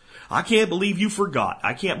list, I can't believe you forgot.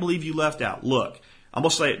 I can't believe you left out. Look, I'm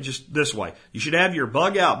going to say it just this way. You should have your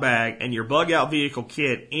bug out bag and your bug out vehicle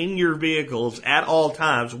kit in your vehicles at all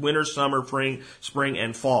times, winter, summer, spring,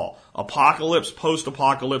 and fall. Apocalypse,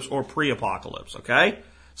 post-apocalypse, or pre-apocalypse, okay?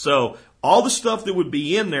 So all the stuff that would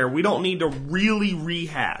be in there, we don't need to really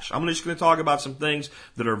rehash. I'm just going to talk about some things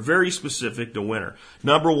that are very specific to winter.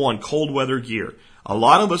 Number one, cold weather gear. A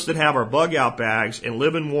lot of us that have our bug out bags and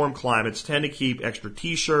live in warm climates tend to keep extra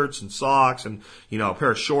t-shirts and socks and, a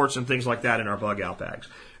pair of shorts and things like that in our bug out bags.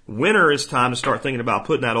 Winter is time to start thinking about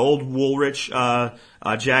putting that old Woolrich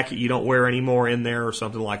jacket you don't wear anymore in there or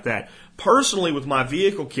something like that. Personally, with my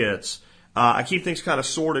vehicle kits, I keep things kind of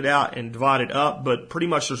sorted out and divided up, but pretty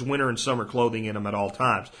much there's winter and summer clothing in them at all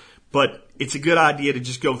times. But it's a good idea to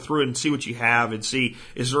just go through it and see what you have and see,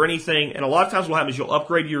 is there anything, and a lot of times what happens is you'll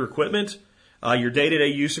upgrade your equipment, your day-to-day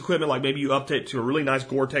use equipment, like maybe you update to a really nice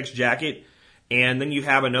Gore-Tex jacket, and then you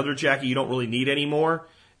have another jacket you don't really need anymore,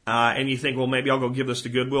 and you think, well, maybe I'll go give this to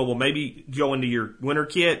Goodwill. Well, maybe go into your winter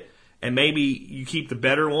kit, and maybe you keep the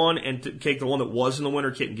better one and take the one that was in the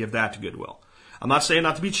winter kit and give that to Goodwill. I'm not saying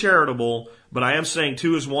not to be charitable, but I am saying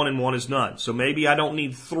 2 is 1 and 1 is none. So maybe I don't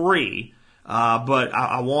need 3, but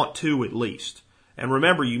I want 2 at least. And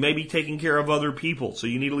remember, you may be taking care of other people, so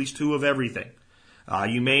you need at least 2 of everything.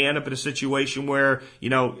 You may end up in a situation where,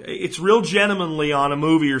 it's real gentlemanly on a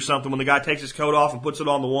movie or something when the guy takes his coat off and puts it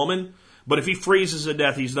on the woman, but if he freezes to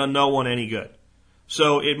death, he's done no one any good.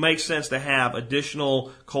 So it makes sense to have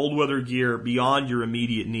additional cold weather gear beyond your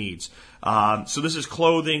immediate needs. So this is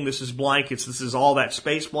clothing, this is blankets, this is all that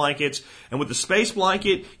space blankets. And with the space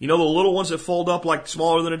blanket, the little ones that fold up like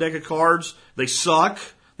smaller than a deck of cards, they suck.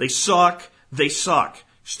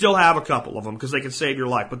 Still have a couple of them because they can save your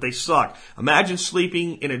life, but they suck. Imagine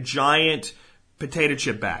sleeping in a giant potato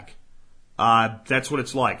chip bag. That's what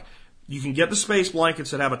it's like. You can get the space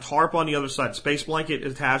blankets that have a tarp on the other side. Space blanket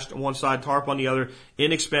attached on one side, tarp on the other.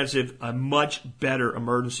 Inexpensive, a much better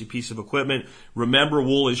emergency piece of equipment. Remember,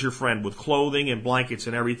 wool is your friend. With clothing and blankets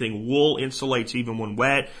and everything, wool insulates even when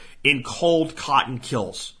wet. In cold, cotton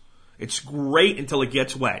kills. It's great until it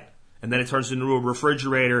gets wet. And then it turns into a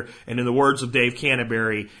refrigerator, and in the words of Dave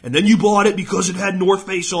Canterbury, and then you bought it because it had North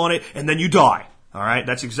Face on it, and then you die. All right,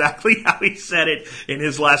 that's exactly how he said it in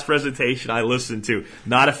his last presentation I listened to.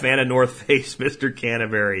 Not a fan of North Face, Mr.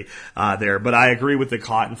 Canterbury there, but I agree with the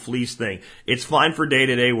cotton fleece thing. It's fine for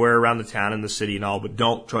day-to-day wear around the town and the city and all, but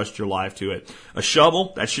don't trust your life to it. A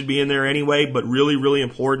shovel, that should be in there anyway, but really, really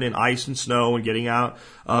important in ice and snow and getting out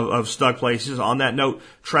of stuck places. On that note,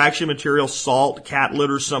 traction material, salt, cat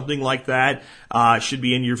litter, something like that should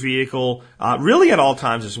be in your vehicle, really at all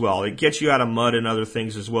times as well. It gets you out of mud and other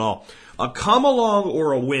things as well. A come-along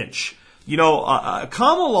or a winch. A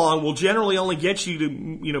come-along will generally only get you to,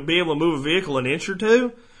 be able to move a vehicle an inch or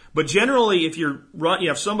two. But generally, if you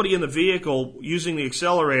have somebody in the vehicle using the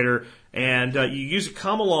accelerator and you use a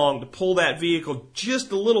come-along to pull that vehicle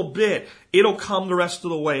just a little bit, it'll come the rest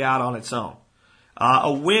of the way out on its own.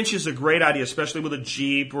 A winch is a great idea, especially with a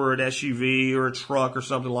Jeep or an SUV or a truck or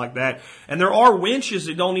something like that. And there are winches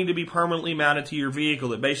that don't need to be permanently mounted to your vehicle,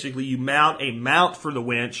 that basically you mount a mount for the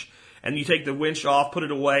winch, and you take the winch off, put it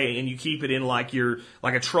away, and you keep it in like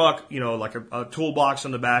a truck, like a toolbox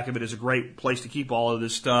on the back of it is a great place to keep all of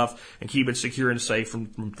this stuff and keep it secure and safe from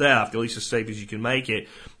theft, at least as safe as you can make it.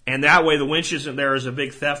 And that way the winch isn't there as a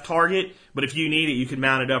big theft target, but if you need it, you can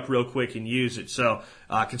mount it up real quick and use it. So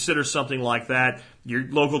consider something like that. Your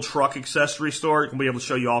local truck accessory store can be able to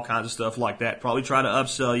show you all kinds of stuff like that. Probably try to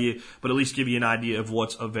upsell you, but at least give you an idea of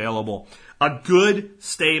what's available. A good,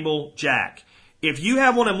 stable jack. If you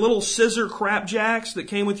have one of them little scissor crap jacks that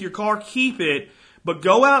came with your car, keep it, but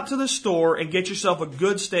go out to the store and get yourself a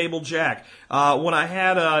good stable jack. When I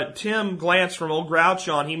had Tim Glantz from Old Grouch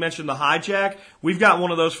on, he mentioned the high jack. We've got one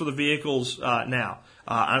of those for the vehicles now.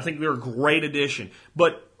 I think they're a great addition.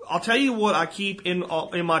 But I'll tell you what I keep in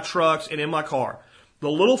my trucks and in my car. the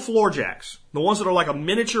little floor jacks, the ones that are like a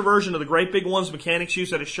miniature version of the great big ones mechanics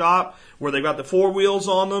use at a shop, where they've got the 4 wheels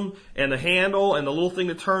on them and the handle and the little thing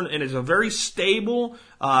to turn, and it's a very stable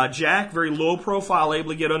jack, very low profile, able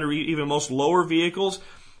to get under even most lower vehicles.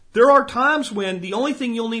 There are times when the only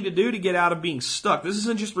thing you'll need to do to get out of being stuck, this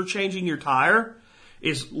isn't just for changing your tire,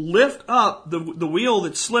 is lift up the wheel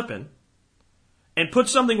that's slipping and put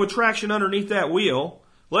something with traction underneath that wheel,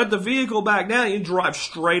 let the vehicle back down, and drive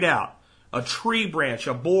straight out. A tree branch,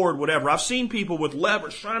 a board, whatever. I've seen people with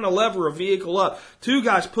levers trying to lever a vehicle up. 2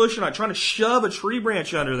 guys pushing on, trying to shove a tree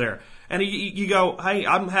branch under there. And you go, hey,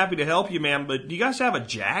 I'm happy to help you, man, but do you guys have a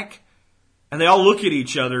jack? And they all look at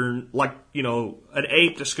each other like, an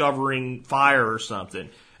ape discovering fire or something.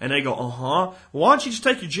 And they go, uh-huh. Why don't you just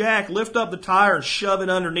take your jack, lift up the tire, and shove it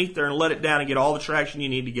underneath there and let it down and get all the traction you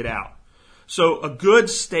need to get out. So a good,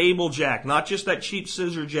 stable jack, not just that cheap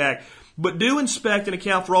scissor jack. But do inspect and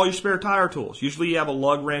account for all your spare tire tools. Usually you have a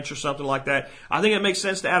lug wrench or something like that. I think it makes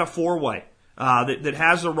sense to add a 4-way that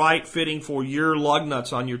has the right fitting for your lug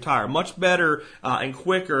nuts on your tire. Much better and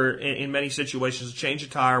quicker in many situations to change a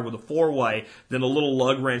tire with a 4-way than a little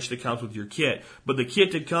lug wrench that comes with your kit. But the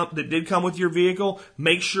kit that did come with your vehicle,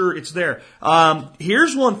 make sure it's there.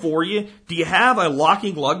 Here's one for you. Do you have a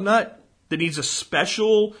locking lug nut that needs a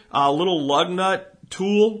special little lug nut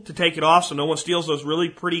tool to take it off so no one steals those really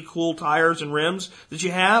pretty cool tires and rims that you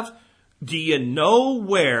have? Do you know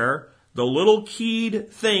where the little keyed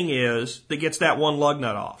thing is that gets that one lug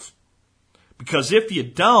nut off? Because if you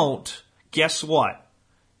don't, guess what?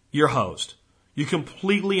 You're hosed. You're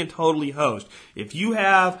completely and totally hosed. If you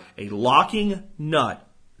have a locking nut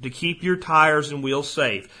to keep your tires and wheels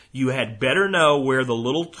safe, you had better know where the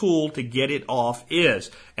little tool to get it off is.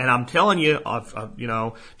 And I'm telling you,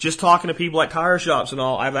 just talking to people at tire shops and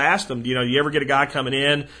all, I've asked them, you ever get a guy coming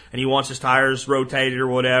in and he wants his tires rotated or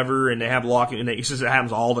whatever, and they have locking, and he says it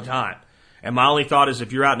happens all the time. And my only thought is,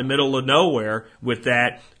 if you're out in the middle of nowhere with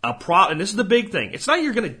that, and this is the big thing, it's not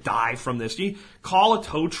you're going to die from this. You call a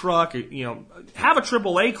tow truck, have a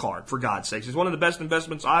AAA card, for God's sakes. It's one of the best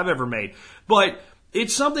investments I've ever made. But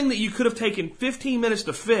it's something that you could have taken 15 minutes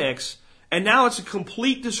to fix, and now it's a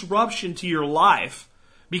complete disruption to your life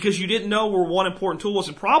because you didn't know where one important tool was.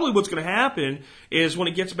 And probably what's going to happen is when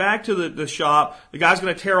it gets back to the shop, the guy's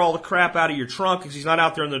going to tear all the crap out of your trunk because he's not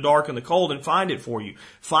out there in the dark and the cold and find it for you.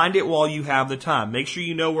 Find it while you have the time. Make sure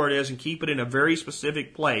you know where it is and keep it in a very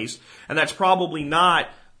specific place. And that's probably not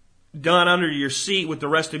done under your seat with the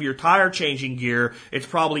rest of your tire changing gear. It's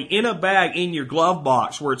probably in a bag in your glove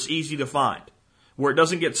box where it's easy to find, where it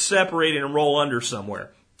doesn't get separated and roll under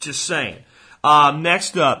somewhere. Just saying.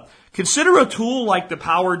 Next up, consider a tool like the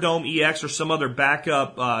Power Dome EX or some other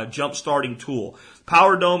backup jump starting tool.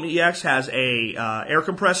 Power Dome EX has a air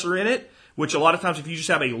compressor in it, which a lot of times if you just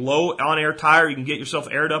have a low on-air tire, you can get yourself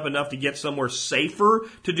aired up enough to get somewhere safer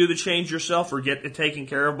to do the change yourself or get it taken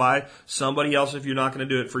care of by somebody else if you're not going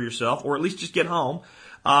to do it for yourself, or at least just get home.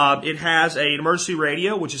 It has an emergency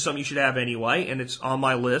radio, which is something you should have anyway, and it's on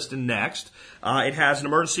my list and next. It has an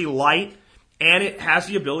emergency light, and it has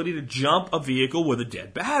the ability to jump a vehicle with a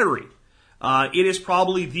dead battery. It is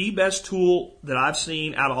probably the best tool that I've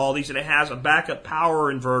seen out of all these, and it has a backup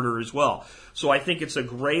power inverter as well. So I think it's a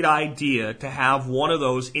great idea to have one of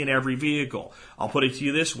those in every vehicle. I'll put it to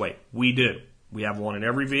you this way. We do. We have one in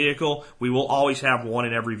every vehicle. We will always have one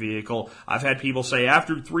in every vehicle. I've had people say,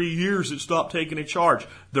 after 3 years, it stopped taking a charge.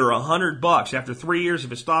 They're $100. After 3 years,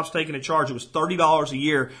 if it stops taking a charge, it was $30 a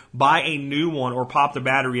year. Buy a new one or pop the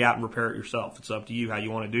battery out and repair it yourself. It's up to you how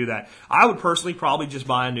you want to do that. I would personally probably just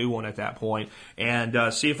buy a new one at that point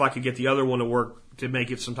and see if I could get the other one to work, to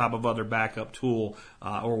make it some type of other backup tool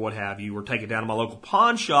or what have you, or take it down to my local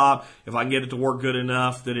pawn shop if I can get it to work good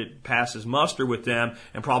enough that it passes muster with them,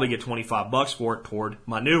 and probably get $25 for it toward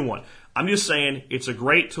my new one. I'm just saying it's a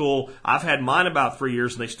great tool. I've had mine about 3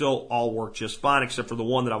 years, and they still all work just fine, except for the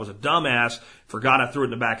one that I was a dumbass, forgot I threw it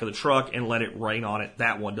in the back of the truck and let it rain on it.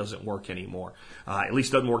 That one doesn't work anymore. At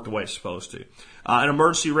least doesn't work the way it's supposed to. An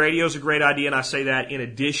emergency radio is a great idea, and I say that in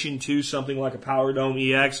addition to something like a Power Dome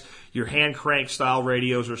EX, your hand crank style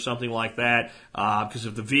radios or something like that, because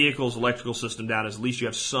if the vehicle's electrical system down, at least you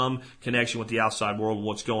have some connection with the outside world of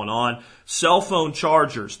what's going on. Cell phone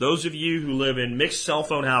chargers. Those of you who live in mixed cell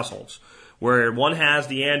phone households, where one has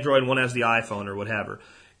the Android and one has the iPhone or whatever,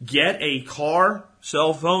 get a car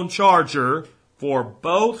cell phone charger for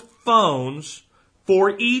both phones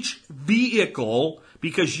for each vehicle,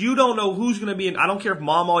 because you don't know who's going to be in. I don't care if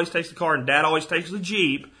mom always takes the car and dad always takes the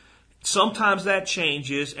Jeep. Sometimes that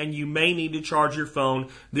changes, and you may need to charge your phone.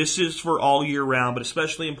 This is for all year round, but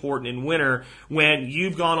especially important in winter when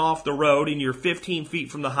you've gone off the road and you're 15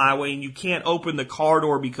 feet from the highway and you can't open the car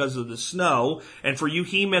door because of the snow. And for you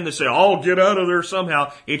he-men to say, oh, get out of there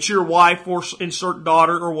somehow, it's your wife or insert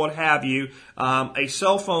daughter or what have you. A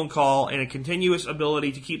cell phone call and a continuous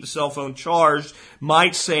ability to keep the cell phone charged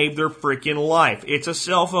might save their freaking life. It's a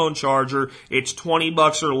cell phone charger. It's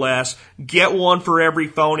 $20 or less. Get one for every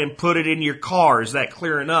phone and put it in your car. Is that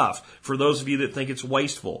clear enough for those of you that think it's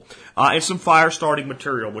wasteful? And some fire starting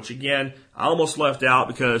material, which again, I almost left out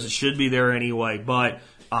because it should be there anyway, but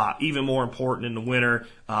even more important in the winter,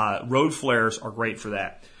 road flares are great for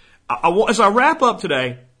that. As I wrap up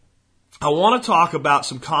today, I want to talk about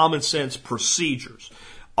some common sense procedures.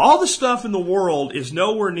 All the stuff in the world is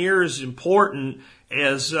nowhere near as important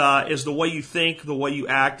as the way you think, the way you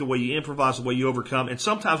act, the way you improvise, the way you overcome, and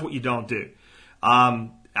sometimes what you don't do.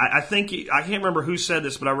 I think, I can't remember who said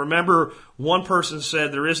this, but I remember one person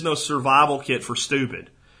said there is no survival kit for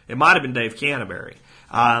stupid. It might have been Dave Canterbury.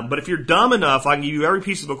 But if you're dumb enough, I can give you every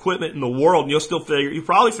piece of equipment in the world and you'll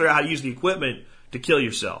probably figure out how to use the equipment to kill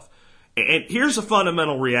yourself. And here's a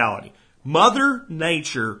fundamental reality. Mother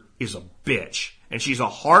Nature is a bitch, and she's a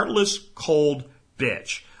heartless, cold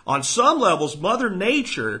bitch. On some levels, Mother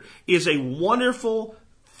Nature is a wonderful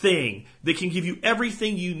thing that can give you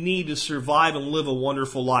everything you need to survive and live a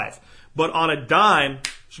wonderful life. But on a dime,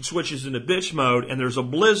 she switches into bitch mode, and there's a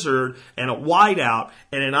blizzard and a whiteout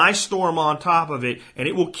and an ice storm on top of it, and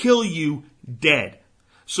it will kill you dead.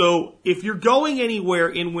 So if you're going anywhere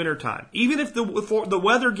in wintertime, even if the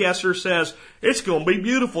weather guesser says it's going to be a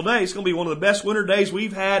beautiful day, it's going to be one of the best winter days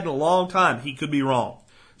we've had in a long time, he could be wrong.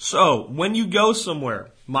 So when you go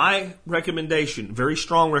somewhere, my recommendation, very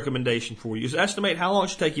strong recommendation for you, is estimate how long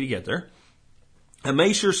it should take you to get there and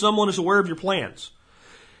make sure someone is aware of your plans.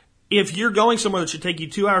 If you're going somewhere that should take you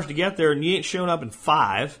 2 hours to get there and you ain't showing up in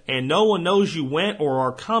 5 and no one knows you went or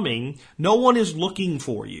are coming, no one is looking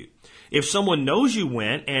for you. If someone knows you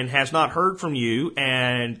went and has not heard from you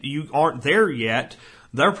and you aren't there yet,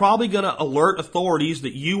 they're probably going to alert authorities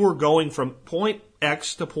that you were going from point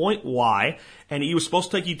X to point Y and it was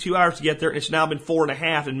supposed to take you 2 hours to get there and it's now been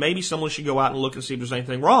 4.5 and maybe someone should go out and look and see if there's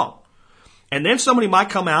anything wrong. And then somebody might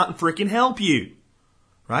come out and freaking help you.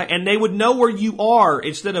 Right? And they would know where you are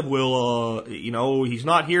instead of, he's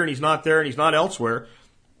not here and he's not there and he's not elsewhere.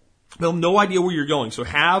 They'll have no idea where you're going. So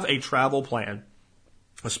have a travel plan,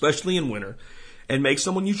 especially in winter, and make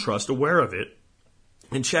someone you trust aware of it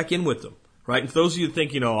and check in with them. Right? And for those of you who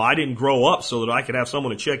think, I didn't grow up so that I could have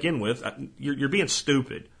someone to check in with, you're being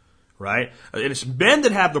stupid. Right? And it's men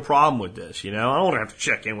that have the problem with this, I don't have to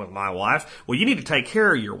check in with my wife. Well, you need to take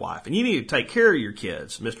care of your wife and you need to take care of your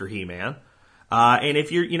kids, Mr. He-Man. And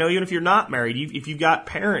if you're, even if you're not married, if you've got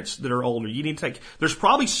parents that are older, you need to there's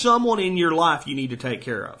probably someone in your life you need to take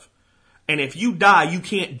care of. And if you die, you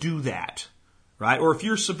can't do that. Right? Or if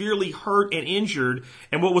you're severely hurt and injured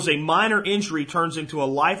and what was a minor injury turns into a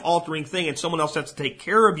life-altering thing and someone else has to take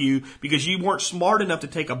care of you because you weren't smart enough to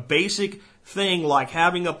take a basic thing like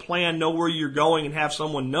having a plan, know where you're going and have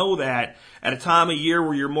someone know that at a time of year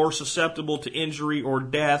where you're more susceptible to injury or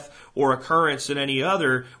death or occurrence than any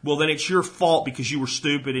other, well then it's your fault because you were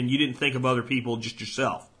stupid and you didn't think of other people, just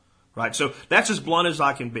yourself. Right? So that's as blunt as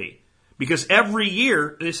I can be. Because every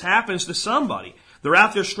year this happens to somebody. They're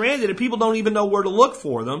out there stranded and people don't even know where to look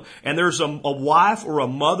for them. And there's a wife or a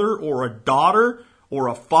mother or a daughter or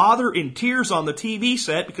a father in tears on the TV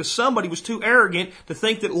set because somebody was too arrogant to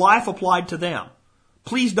think that life applied to them.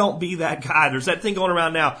 Please don't be that guy. There's that thing going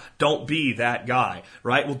around now, don't be that guy,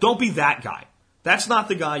 right? Well, don't be that guy. That's not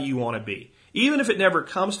the guy you want to be. Even if it never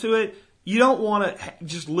comes to it, you don't want to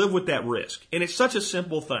just live with that risk. And it's such a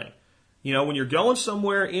simple thing. When you're going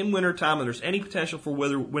somewhere in wintertime and there's any potential for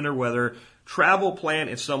winter weather, travel plan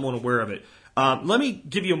and someone aware of it. Let me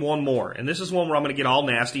give you one more. And this is one where I'm going to get all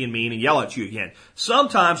nasty and mean and yell at you again.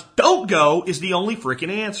 Sometimes don't go is the only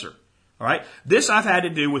freaking answer. All right. This I've had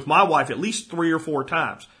to do with my wife at least 3 or 4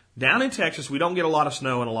 times. Down in Texas, we don't get a lot of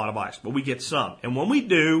snow and a lot of ice, but we get some. And when we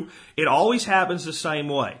do, it always happens the same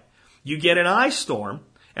way. You get an ice storm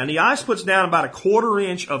and the ice puts down about a 1/4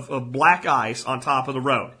 inch of black ice on top of the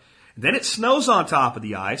road. Then it snows on top of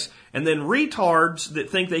the ice, and then retards that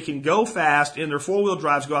think they can go fast in their 4-wheel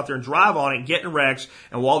drives go out there and drive on it and get in wrecks,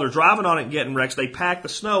 and while they're driving on it and getting wrecks, they pack the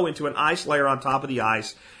snow into an ice layer on top of the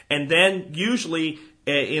ice, and then usually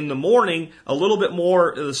in the morning, a little bit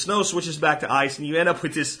more, the snow switches back to ice, and you end up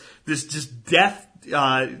with this just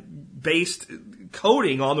death-based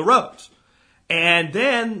coating on the roads. And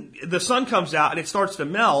then the sun comes out, and it starts to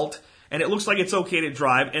melt, and it looks like it's okay to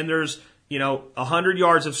drive, and there's 100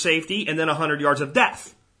 yards of safety and then 100 yards of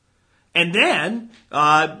death. And then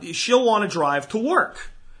she'll want to drive to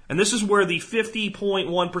work. And this is where the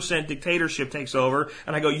 50.1% dictatorship takes over.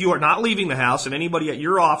 And I go, you are not leaving the house, and anybody at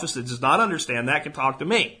your office that does not understand that can talk to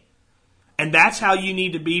me. And that's how you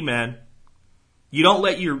need to be, man. You don't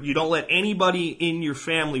let anybody in your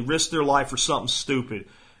family risk their life for something stupid.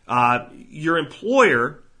 Your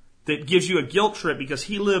employer that gives you a guilt trip because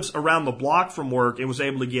he lives around the block from work and was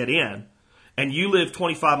able to get in, and you live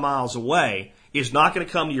 25 miles away, is not going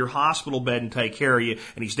to come to your hospital bed and take care of you,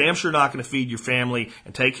 and he's damn sure not going to feed your family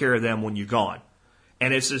and take care of them when you're gone.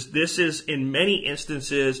 And this is in many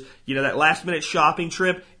instances, that last minute shopping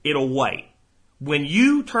trip, it'll wait. When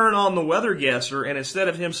you turn on the weather guesser, and instead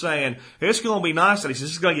of him saying, hey, it's going to be nice, he says,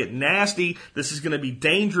 this is going to get nasty, this is going to be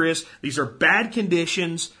dangerous, these are bad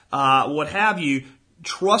conditions, what have you,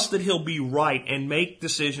 trust that he'll be right and make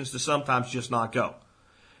decisions to sometimes just not go.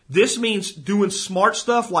 This means doing smart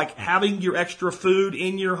stuff like having your extra food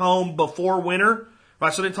in your home before winter.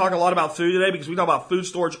 Right? So I didn't talk a lot about food today because we talk about food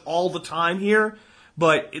storage all the time here.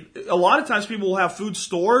 But a lot of times people will have food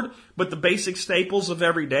stored, but the basic staples of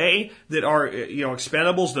every day that are,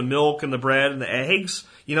 expendables, the milk and the bread and the eggs,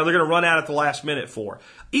 they're going to run out at the last minute for.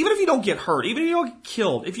 Even if you don't get hurt, even if you don't get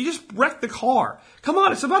killed, if you just wreck the car, come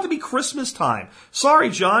on, it's about to be Christmas time. Sorry,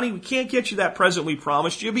 Johnny, we can't get you that present we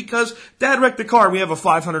promised you because Dad wrecked the car and we have a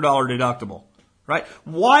 $500 deductible. Right?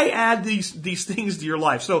 Why add these things to your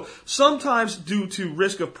life? So sometimes due to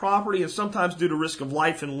risk of property and sometimes due to risk of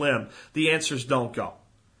life and limb, the answers don't go.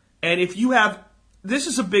 And if you have, this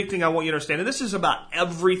is a big thing I want you to understand, and this is about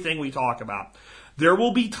everything we talk about. There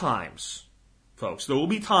will be times, folks,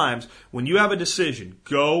 when you have a decision,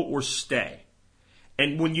 go or stay.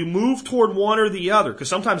 And when you move toward one or the other, because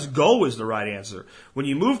sometimes go is the right answer. When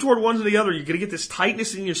you move toward one or the other, you're going to get this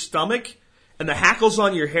tightness in your stomach, and the hackles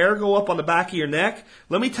on your hair go up on the back of your neck.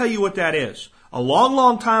 Let me tell you what that is. A long,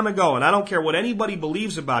 long time ago, and I don't care what anybody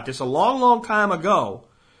believes about this, a long, long time ago,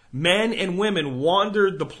 men and women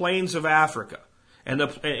wandered the plains of Africa and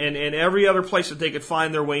every other place that they could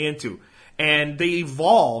find their way into. And they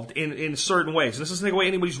evolved in certain ways. This doesn't take away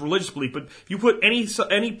anybody's religious belief, but if you put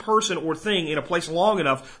any person or thing in a place long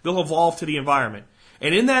enough, they'll evolve to the environment.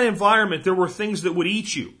 And in that environment, there were things that would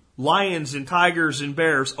eat you. Lions and tigers and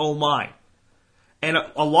bears, oh my. And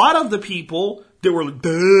a lot of the people that were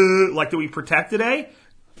like that we protect today,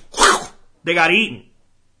 they got eaten.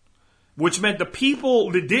 Which meant the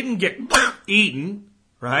people that didn't get eaten,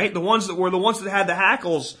 right? The ones that had the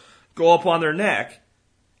hackles go up on their neck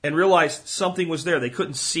and realized something was there. They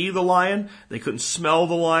couldn't see the lion, they couldn't smell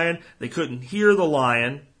the lion, they couldn't hear the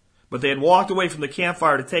lion, but they had walked away from the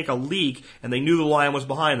campfire to take a leak and they knew the lion was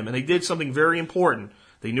behind them. And they did something very important.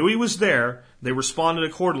 They knew he was there. They responded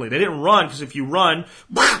accordingly. They didn't run because if you run,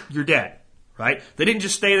 you're dead, right? They didn't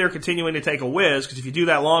just stay there continuing to take a whiz because if you do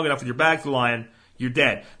that long enough with your back to the lion, you're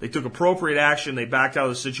dead. They took appropriate action. They backed out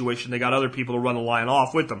of the situation. They got other people to run the lion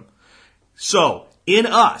off with them. So, in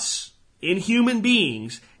us, in human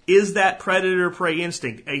beings, is that predator-prey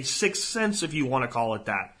instinct, a sixth sense if you want to call it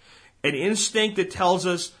that. An instinct that tells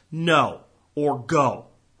us no or go.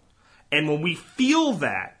 And when we feel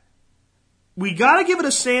that, we gotta give it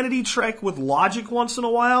a sanity check with logic once in a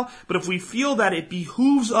while, but if we feel that, it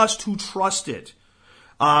behooves us to trust it.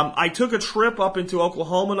 I took a trip up into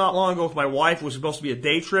Oklahoma not long ago with my wife. It was supposed to be a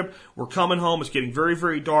day trip. We're coming home. It's getting very,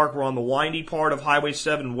 very dark. We're on the windy part of Highway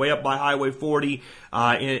 7, way up by Highway 40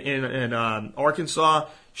 in Arkansas.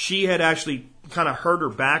 She had actually kind of hurt her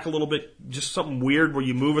back a little bit, just something weird where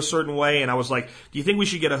you move a certain way. And I was like, do you think we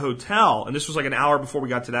should get a hotel? And this was like an hour before we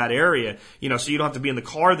got to that area, so you don't have to be in the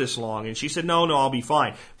car this long. And she said, no, I'll be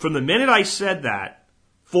fine. From the minute I said that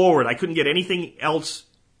forward, I couldn't get anything else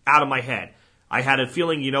out of my head. I had a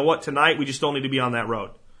feeling, you know what, tonight we just don't need to be on that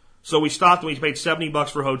road. So we stopped and we paid $70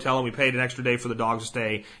 for a hotel and we paid an extra day for the dogs to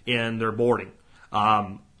stay in their boarding.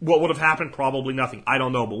 What would have happened? Probably nothing. I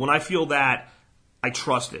don't know. But when I feel that, I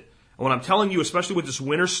trust it. And what I'm telling you, especially with this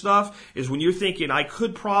winter stuff, is when you're thinking, I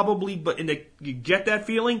could probably, you get that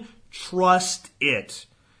feeling, trust it.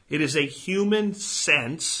 It is a human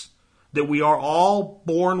sense that we are all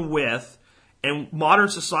born with, and modern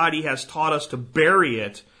society has taught us to bury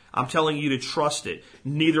it. I'm telling you to trust it.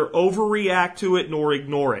 Neither overreact to it nor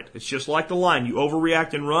ignore it. It's just like the lion. You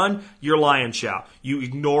overreact and run, you're lion chow. You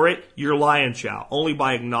ignore it, you're lion chow. Only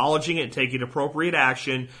by acknowledging it and taking appropriate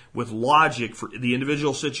action with logic for the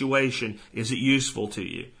individual situation is it useful to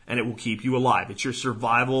you. And it will keep you alive. It's your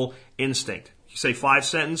survival instinct. You say 5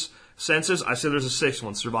 senses, I say there's a 6th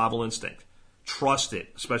one, survival instinct. Trust it,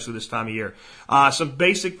 especially this time of year. Some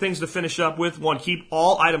basic things to finish up with. One, keep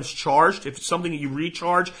all items charged. If it's something that you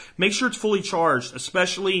recharge, make sure it's fully charged,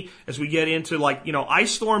 especially as we get into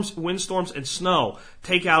ice storms, windstorms, and snow.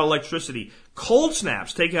 Take out electricity. Cold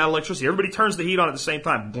snaps take out electricity. Everybody turns the heat on at the same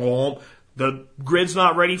time. Boom. The grid's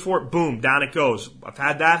not ready for it. Boom, down it goes. I've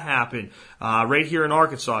had that happen right here in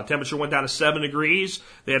Arkansas. Temperature went down to 7 degrees.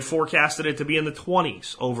 They had forecasted it to be in the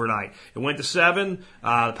 20s overnight. It went to 7.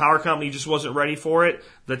 The power company just wasn't ready for it.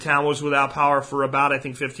 The town was without power for about,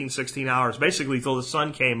 15, 16 hours, basically till the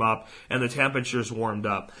sun came up and the temperatures warmed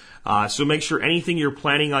up. So make sure anything you're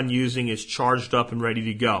planning on using is charged up and ready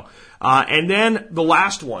to go. And then the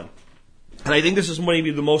last one. And I think this is maybe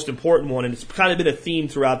the most important one, and it's kind of been a theme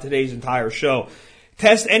throughout today's entire show.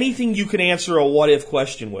 Test anything you can answer a what-if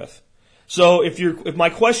question with. So if my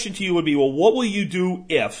question to you would be, well, what will you do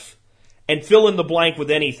if, and fill in the blank with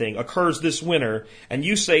anything, occurs this winter, and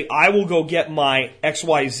you say, I will go get my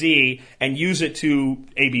XYZ and use it to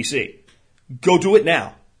ABC. Go do it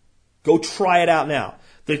now. Go try it out now.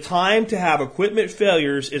 The time to have equipment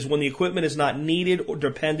failures is when the equipment is not needed or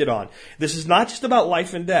depended on. This is not just about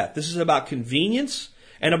life and death. This is about convenience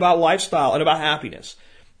and about lifestyle and about happiness.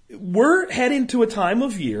 We're heading to a time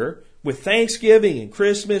of year with Thanksgiving and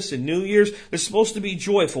Christmas and New Year's. It's supposed to be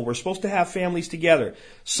joyful. We're supposed to have families together.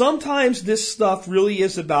 Sometimes this stuff really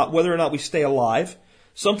is about whether or not we stay alive.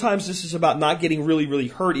 Sometimes this is about not getting really, really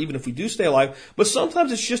hurt even if we do stay alive. But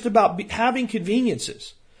sometimes it's just about having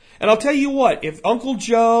conveniences. And I'll tell you what, if Uncle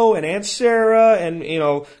Joe and Aunt Sarah and,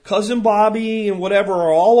 Cousin Bobby and whatever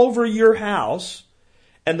are all over your house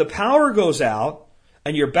and the power goes out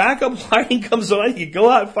and your backup lighting comes on, you go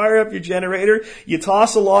out and fire up your generator, you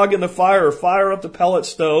toss a log in the fire or fire up the pellet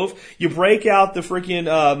stove, you break out the freaking,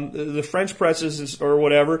 the French presses or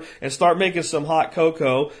whatever and start making some hot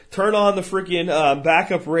cocoa, turn on the freaking,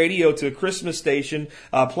 backup radio to a Christmas station,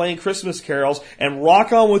 playing Christmas carols and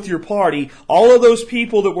rock on with your party. All of those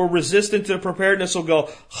people that were resistant to preparedness will go,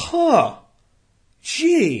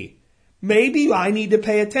 gee, maybe I need to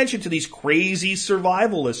pay attention to these crazy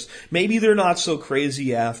survivalists. Maybe they're not so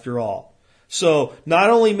crazy after all. So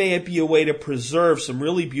not only may it be a way to preserve some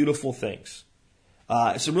really beautiful things,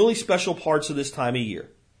 some really special parts of this time of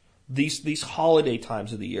year, these holiday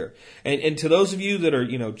times of the year. And to those of you that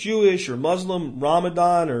are, Jewish or Muslim,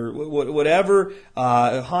 Ramadan or whatever,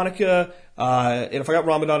 Hanukkah, and if I got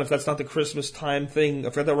Ramadan, if that's not the Christmas time thing,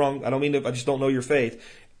 if I got that wrong, I don't mean to, I just don't know your faith.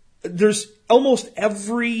 There's almost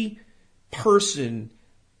every person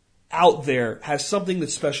out there has something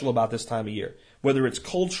that's special about this time of year, whether it's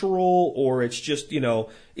cultural or it's just, even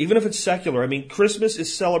if it's secular. I mean, Christmas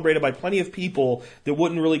is celebrated by plenty of people that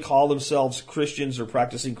wouldn't really call themselves Christians or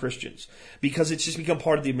practicing Christians because it's just become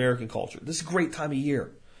part of the American culture. This is a great time of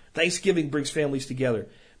year. Thanksgiving brings families together.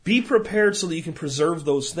 Be prepared so that you can preserve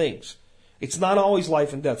those things. It's not always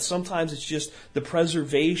life and death. Sometimes it's just the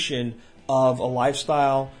preservation of a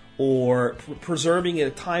lifestyle or preserving at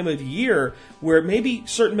a time of year where maybe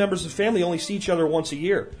certain members of the family only see each other once a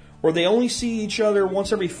year, or they only see each other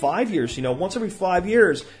once every 5 years. Once every 5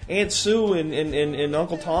 years, Aunt Sue and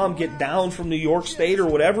Uncle Tom get down from New York State or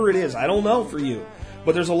whatever it is. I don't know for you,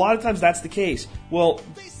 but there's a lot of times that's the case. Well,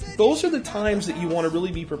 those are the times that you want to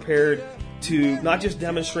really be prepared to not just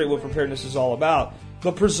demonstrate what preparedness is all about,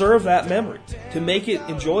 but preserve that memory to make it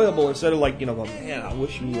enjoyable instead of going, man, I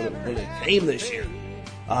wish you would have came this year.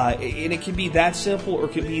 And it can be that simple or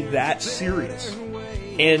it can be that serious.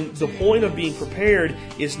 And the point of being prepared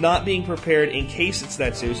is not being prepared in case it's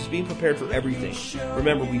that serious. It's being prepared for everything.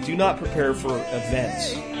 Remember, we do not prepare for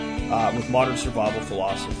events with modern survival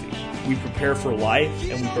philosophy. We prepare for life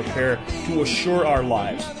and we prepare to assure our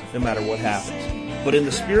lives no matter what happens. But in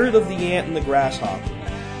the spirit of the ant and the grasshopper,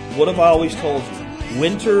 what have I always told you?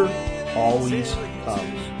 Winter always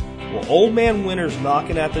comes. Well, Old Man Winter's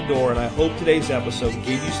knocking at the door, and I hope today's episode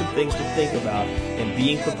gave you some things to think about in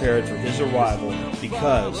being prepared for his arrival,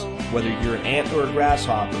 because whether you're an ant or a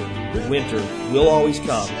grasshopper, the winter will always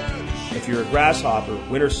come. If you're a grasshopper,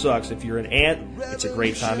 winter sucks. If you're an ant, it's a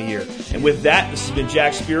great time of year. And with that, this has been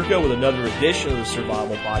Jack Spirko with another edition of the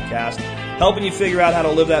Survival Podcast, helping you figure out how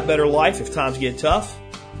to live that better life if times get tough,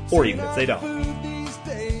 or even if they don't.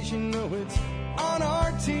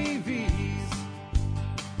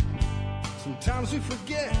 Sometimes we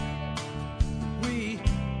forget we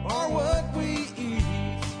are what we eat.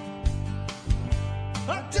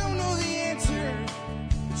 I don't know the answer.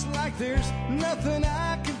 It's like there's nothing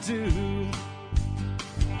I can do.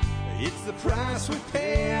 It's the price we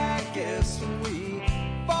pay, I guess, when we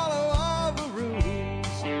follow all the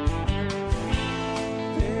rules.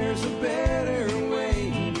 There's a better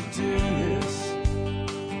way to do this.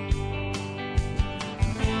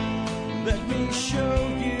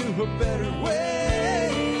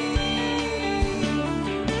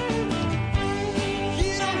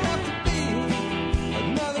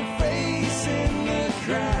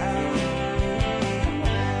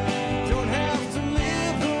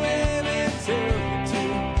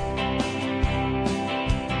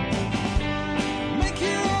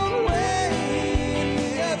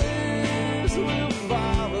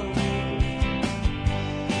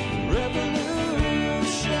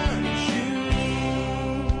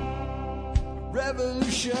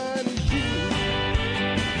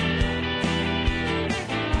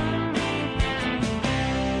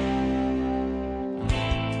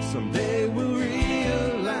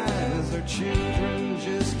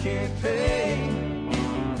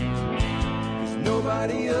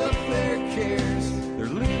 tidy up their cares. They're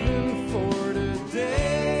living for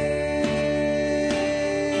today.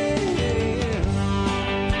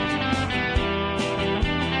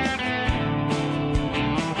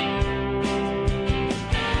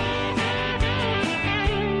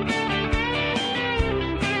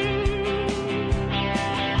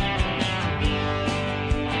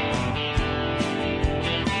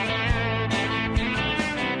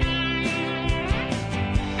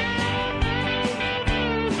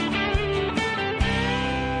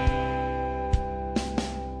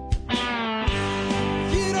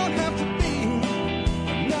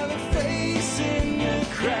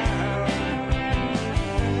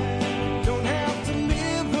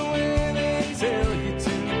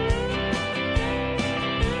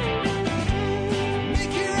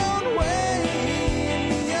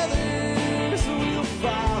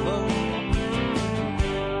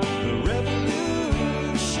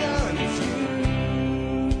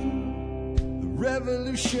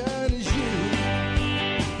 Revolution is you.